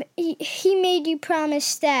 he made you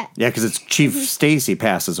promise that. Yeah, because it's Chief Stacy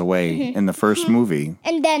passes away in the first movie.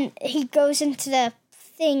 And then he goes into the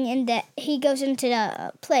thing, and he goes into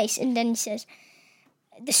the place, and then he says,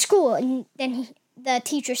 the school, and then the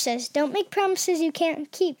teacher says, don't make promises you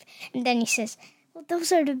can't keep. And then he says, well,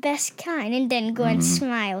 those are the best kind. And then Gwen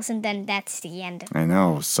smiles, and then that's the end of it. I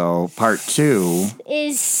know. So part 2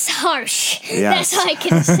 Is harsh. Yes. That's all I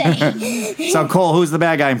can say. So Cole, who's the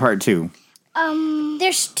bad guy in part 2?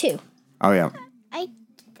 There's 2. Oh yeah,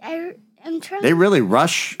 I'm trying. they really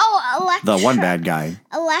rush Electro. the one bad guy.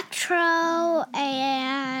 Electro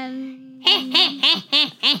and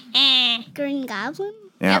Green Goblin.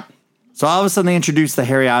 Yeah. So all of a sudden they introduced the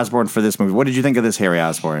Harry Osborn for this movie. What did you think of this Harry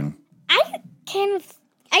Osborn? I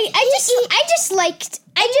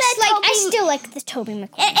still like the Tobey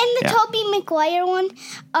Maguire. And the Yeah. Tobey Maguire one,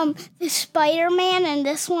 the Spider-Man, and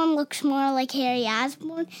this one looks more like Harry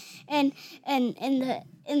Osborn, and in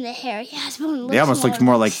the Harry Osborn looks They almost looked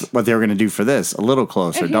more like what they were going to do for this. A little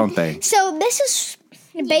closer, don't they? So this is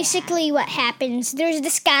basically what happens. There's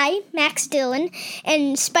this guy, Max Dillon,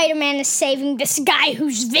 and Spider-Man is saving this guy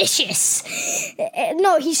who's vicious.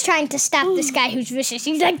 No, he's trying to stop this guy who's vicious.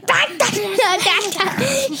 He's like, da, da, da, da, da.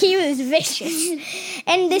 He was vicious.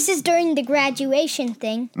 And this is during the graduation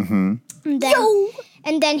thing. Mm-hmm.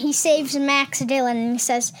 And then he saves Max Dillon, and he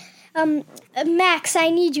says, Max, I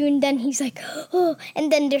need you. And then he's like, oh. And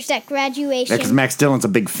then there's that graduation. Because Max Dillon's a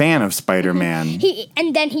big fan of Spider-Man.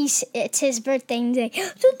 It's his birthday, and he's like,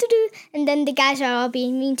 doo, doo, doo. And then the guys are all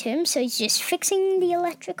being mean to him, so he's just fixing the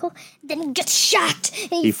electrical. Then he gets shot.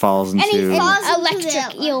 And He falls into...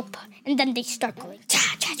 electric eel. And then they start going,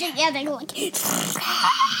 cha, cha, cha. Yeah, they go like,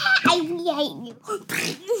 I really hate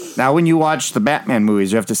you. Now, when you watch the Batman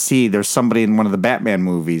movies, you have to see there's somebody in one of the Batman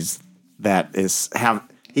movies that they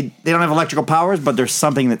don't have electrical powers, but there's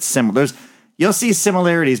something that's similar. You'll see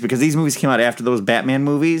similarities because these movies came out after those Batman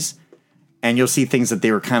movies, and you'll see things that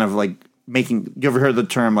they were kind of like making. You ever heard the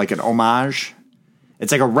term like an homage?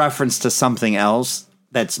 It's like a reference to something else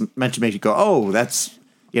that's meant to make you go, oh, that's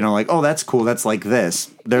that's cool. That's like this.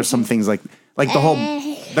 There's some things like the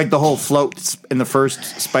whole float in the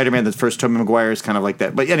first Spider-Man, the first Tobey Maguire is kind of like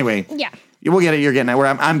that. But anyway, Yeah. We'll get it. You're getting it. Where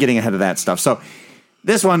I'm getting ahead of that stuff. So.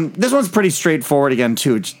 This one's pretty straightforward again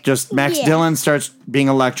too. It's just Max Dillon starts being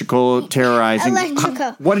electrical, terrorizing.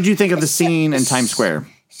 Electrical. What did you think of the scene in Times Square?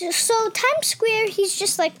 So Times Square, he's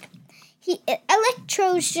just like,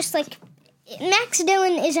 Electro's just like, Max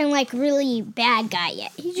Dillon isn't like really bad guy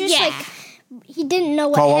yet. He's just like, he didn't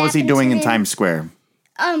know Paul, what was he happened to doing in him. Times Square?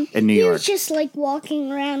 In New He York. was just like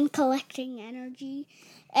walking around collecting energy,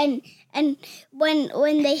 and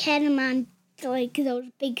when they had him on like those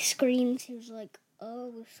big screens, he was like,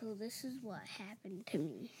 oh, so this is what happened to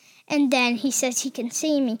me. And then he says he can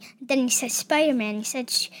see me. Then he says Spider-Man. He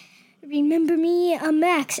said, remember me? I'm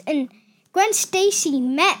Max. And Gwen Stacy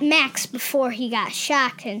met Max before he got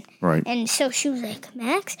shot. And so she was like,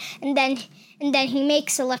 Max? And then he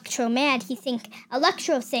makes Electro mad.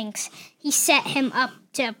 Electro thinks he set him up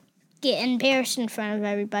to get embarrassed in front of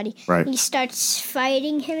everybody. Right. He starts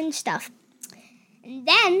fighting him and stuff. And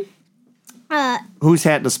then... Whose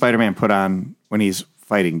hat does Spider-Man put on when he's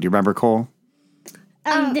fighting? Do you remember, Cole?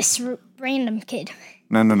 this random kid.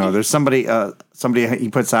 No. There's somebody he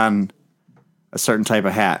puts on a certain type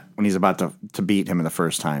of hat when he's about to beat him in the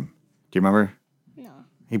first time. Do you remember? No.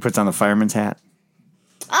 He puts on the fireman's hat.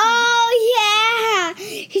 Oh yeah,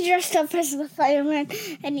 he dressed up as the fireman,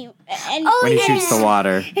 and When he shoots the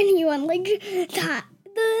water. and he went like that.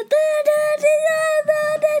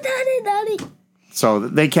 So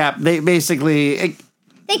they basically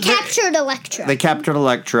captured Electro. They captured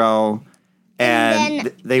Electro,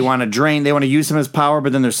 and they want to use him as power,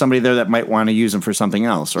 but then there's somebody there that might want to use him for something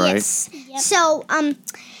else, right? Yes. Yep. So,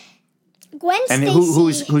 Gwen And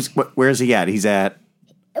Stacy... where is he at? He's at...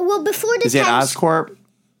 Well, before the Is he at Oscorp?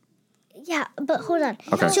 Yeah, but hold on.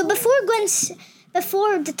 Okay. So before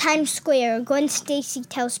the Times Square, Gwen Stacy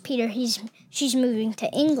tells Peter she's moving to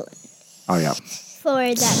England Oh, yeah. for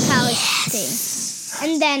that college thing.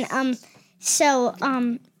 And then, so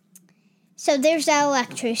there's that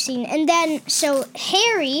Electro scene. And then, so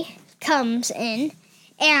Harry comes in,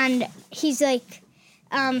 and he's like,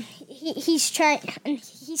 he's trying, and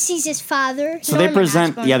he sees his father. So Norman they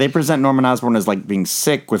Osborn. present Norman Osborn as like being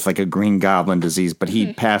sick with like a Green Goblin disease, but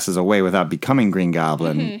he passes away without becoming Green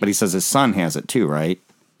Goblin. But he says his son has it too, right?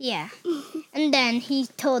 Yeah. And then he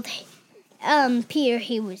told Peter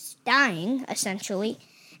he was dying essentially,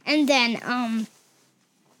 and then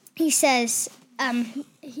he says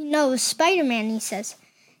he knows Spider-Man. He says,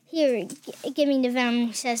 "Here, give me the venom."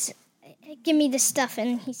 He says, "Give me the stuff,"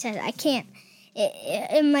 and he says, "I can't.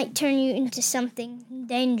 It might turn you into something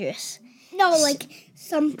dangerous." No, like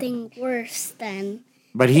something worse than.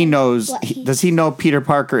 But he knows. Does he know Peter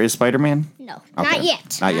Parker is Spider-Man? No, Okay. not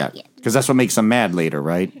yet. Not yet. Because that's what makes him mad later,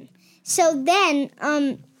 right? So then,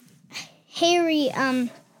 Harry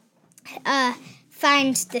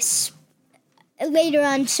finds this later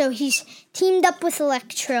on. So he's teamed up with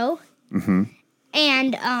Electro,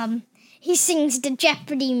 and he sings the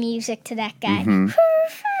Jeopardy music to that guy.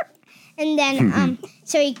 And then,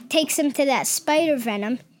 so he takes him to that spider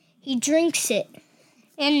venom. He drinks it,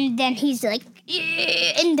 and then he's like,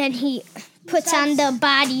 and then he puts on the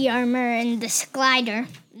body armor and the glider.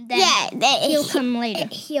 Then he'll come later.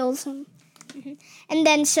 It heals him. And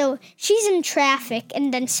then so she's in traffic,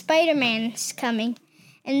 and then Spider-Man's coming,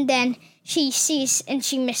 and then she sees, and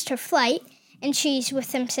she missed her flight, and she's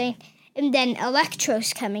with him saying, and then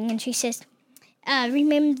Electro's coming, and she says,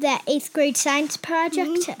 remember that 8th grade science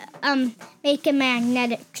project? Make a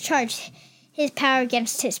magnetic charge, his power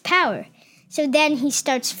against his power. So then he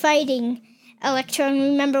starts fighting Electro, and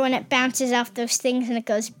remember when it bounces off those things and it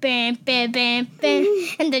goes bam, bam, bam, bam,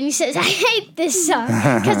 and then he says, "I hate this song,"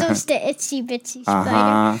 because it was the Itsy Bitsy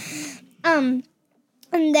Spider.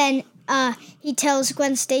 And then he tells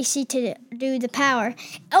Gwen Stacy to do the power.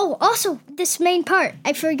 Oh, also this main part,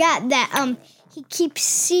 I forgot that he keeps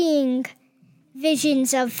seeing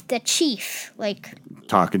visions of the Chief, like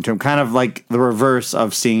Talking to him, kind of like the reverse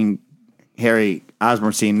of seeing Harry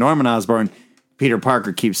Osborn seeing Norman Osborn. Peter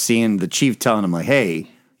Parker keeps seeing the Chief telling him, like, "Hey,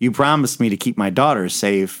 you promised me to keep my daughter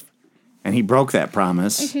safe," and he broke that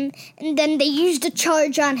promise. And then they used a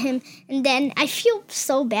charge on him, and then I feel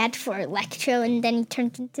so bad for Electro, and then he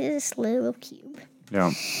turns into this little cube.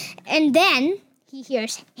 Yeah. And then he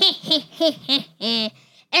hears, "Heh, heh, heh, heh, heh."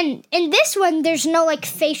 And in this one, there's no, like,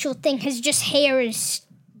 facial thing. His just hair is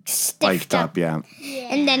stiffed Spiked up, yeah.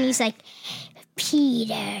 And then he's like,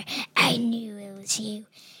 "Peter, I knew it was you.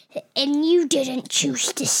 And you didn't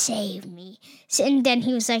choose to save me." And then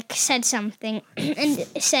he was like, said something, and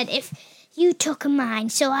said, "If you took mine,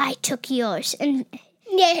 so I took yours." And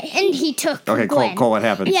he took Okay, Gwen. Cole, what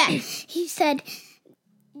happened? Yeah, he said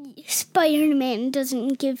Spider-Man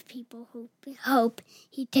doesn't give people hope.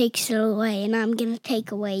 He takes it away, and I'm going to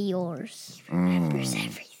take away yours. He remembers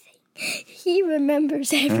everything. He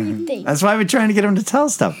remembers everything. That's why I've been trying to get him to tell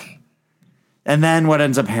stuff. And then what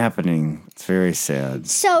ends up happening? It's very sad.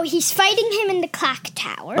 So he's fighting him in the clock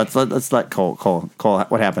tower. Let's let Cole.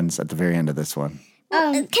 What happens at the very end of this one?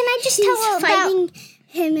 Can I just He's tell about... fighting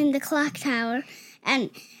him in the clock tower,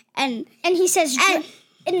 and he says...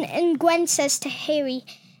 And Gwen says to Harry,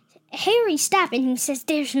 "Harry, stop." And he says,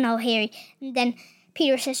 "There's no Harry." And then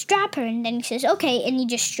Peter says, "Drop her." And then he says, "Okay." And he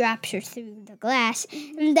just drops her through the glass.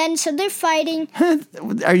 And then, so they're fighting.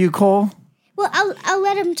 Are you Cole? Well, I'll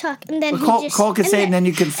let him talk. And then Cole can say it, and then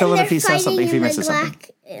you can fill in if he says something, if he misses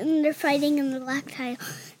something. And they're fighting in the black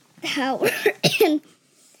tower,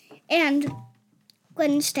 and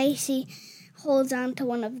Gwen Stacy holds on to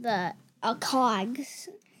one of the cogs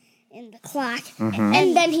in the clock,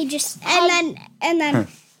 and then he just... And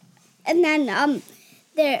then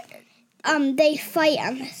they fight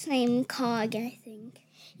on the same cog, I think.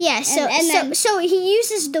 Yeah, so he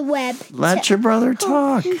uses the web. Let your brother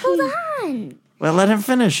talk. Hold on. Well, let him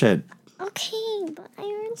finish it. Okay, but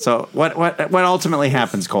So what ultimately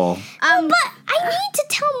happens, Cole? but I need to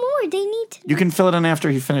tell more. They need to... You can fill it in after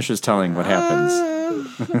he finishes telling what happens.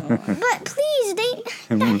 But please,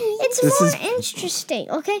 it's more interesting,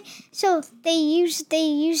 okay? So they use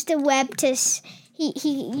the web to...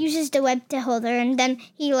 He uses the web to hold her, and then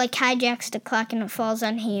he, like, hijacks the clock, and it falls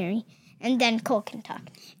on Harry. And then Cole can talk.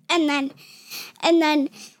 And then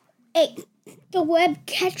the web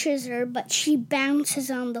catches her, but she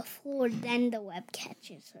bounces on the floor. Then the web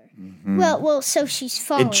catches her. Well, so she's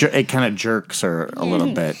falling. It kind of jerks her a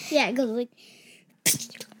little bit. Yeah, it goes like.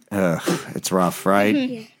 It's rough,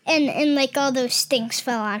 right? And like all those things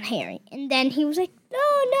fell on Harry. And then he was like,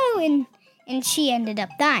 no, and she ended up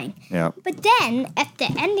dying. Yeah. But then, at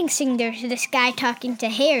the ending scene, there's this guy talking to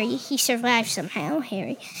Harry. He survives somehow,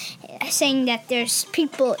 Harry, saying that there's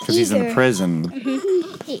people Because he's in prison.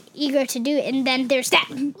 eager to do it. And then there's that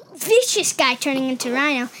vicious guy turning into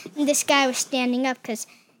Rhino. And this guy was standing up because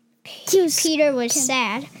Peter was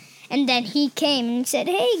sad. And then he came and said,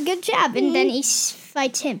 "Hey, good job." And then he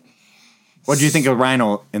fights him. What do you think of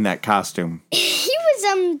Rhino in that costume? He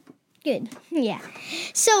was, good. Yeah.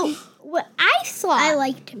 So what I thought. I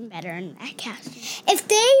liked him better in that casting. If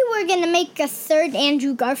they were going to make a third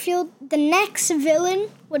Andrew Garfield, the next villain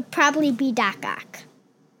would probably be Doc Ock.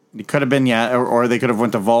 It could have been, yeah, or they could have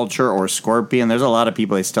went to Vulture or Scorpion. There's a lot of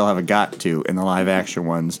people they still haven't got to in the live action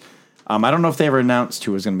ones. I don't know if they ever announced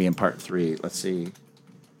who was going to be in part 3. Let's see.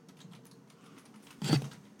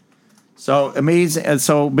 So amazing.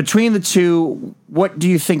 So between the two, what do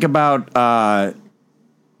you think about? What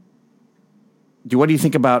do you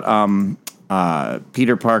think about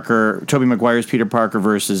Peter Parker, Tobey Maguire's Peter Parker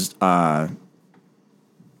versus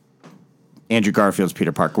Andrew Garfield's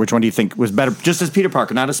Peter Parker? Which one do you think was better, just as Peter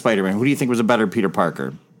Parker, not as Spider-Man? Who do you think was a better Peter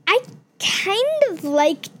Parker? I kind of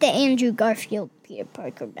like the Andrew Garfield Peter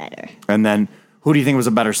Parker better. And then, who do you think was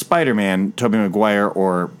a better Spider-Man, Tobey Maguire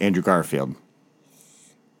or Andrew Garfield?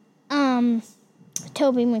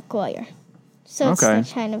 Tobey Maguire. So it's Okay. like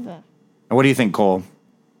kind of a... And what do you think, Cole?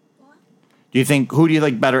 Who do you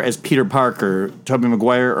like better as Peter Parker, Tobey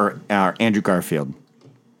Maguire or Andrew Garfield?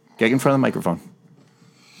 Get in front of the microphone.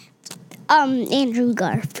 Andrew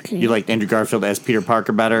Garfield. You liked Andrew Garfield as Peter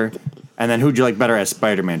Parker better? And then who'd you like better as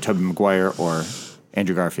Spider-Man, Tobey Maguire or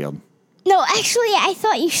Andrew Garfield? No, actually, I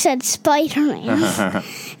thought you said Spider-Man.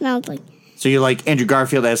 And I was like, So you like Andrew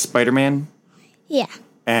Garfield as Spider-Man? yeah.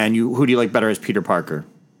 And who do you like better as Peter Parker?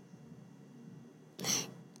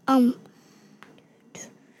 Andrew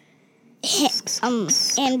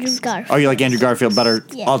Garfield. Oh, you like Andrew Garfield better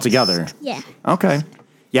Yes. altogether? Yeah. Okay.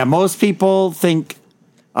 Yeah, most people think,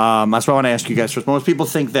 that's what I want to ask you guys first. Most people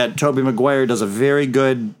think that Tobey Maguire does a very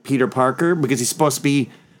good Peter Parker because he's supposed to be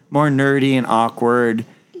more nerdy and awkward.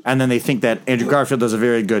 And then they think that Andrew Garfield does a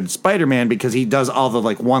very good Spider-Man because he does all the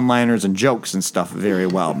like one-liners and jokes and stuff very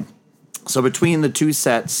well. So between the two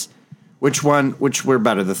sets, which were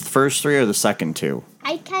better, the first 3 or the second 2?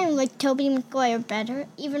 I kind of like Tobey Maguire better,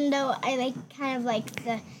 even though I kind of like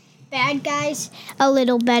the bad guys a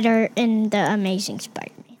little better in The Amazing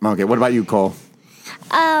Spider-Man. Okay, what about you, Cole?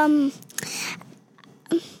 I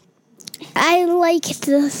liked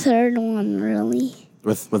the third one, really.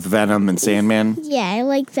 With Venom and Sandman? Yeah, I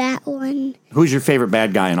like that one. Who's your favorite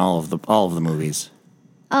bad guy in all of the movies?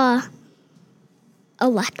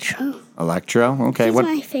 Electro. Electro? Okay. He's What?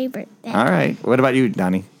 my favorite. All right. What about you,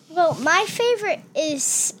 Donnie? Well, my favorite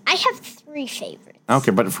is... I have 3 favorites.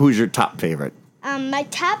 Okay, but who's your top favorite? My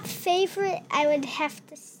top favorite, I would have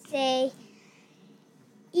to say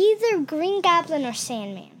either Green Goblin or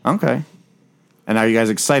Sandman. Okay. And are you guys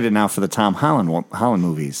excited now for the Tom Holland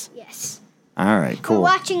movies? Yes. All right, We're cool.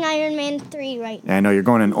 watching Iron Man 3 right now. I know you're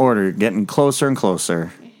going in order, getting closer and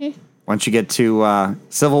closer. Once you get to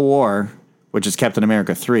Civil War, which is Captain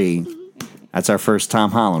America 3, that's our first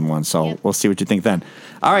Tom Holland one, so we'll see what you think then.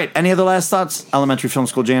 All right, any other last thoughts, elementary film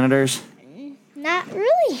school janitors? Not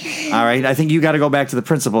really. All right, I think you got to go back to the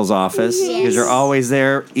principal's office because you're always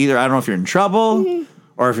there. Either, I don't know if you're in trouble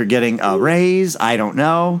or if you're getting a raise, I don't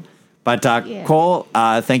know. But Cole,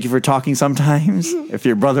 thank you for talking sometimes. If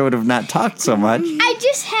your brother would have not talked so much. I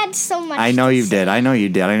just had so much I know to you say. did. I know you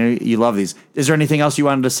did. I know you love these. Is there anything else you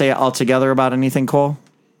wanted to say altogether about anything, Cole?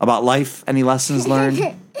 About life? Any lessons learned?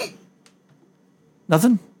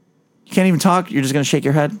 Nothing? You can't even talk? You're just going to shake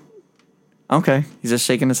your head? Okay. He's just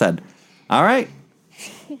shaking his head. All right.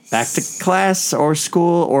 Back to class or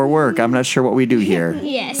school or work. I'm not sure what we do here.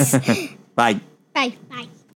 Yes. Bye. Bye. Bye.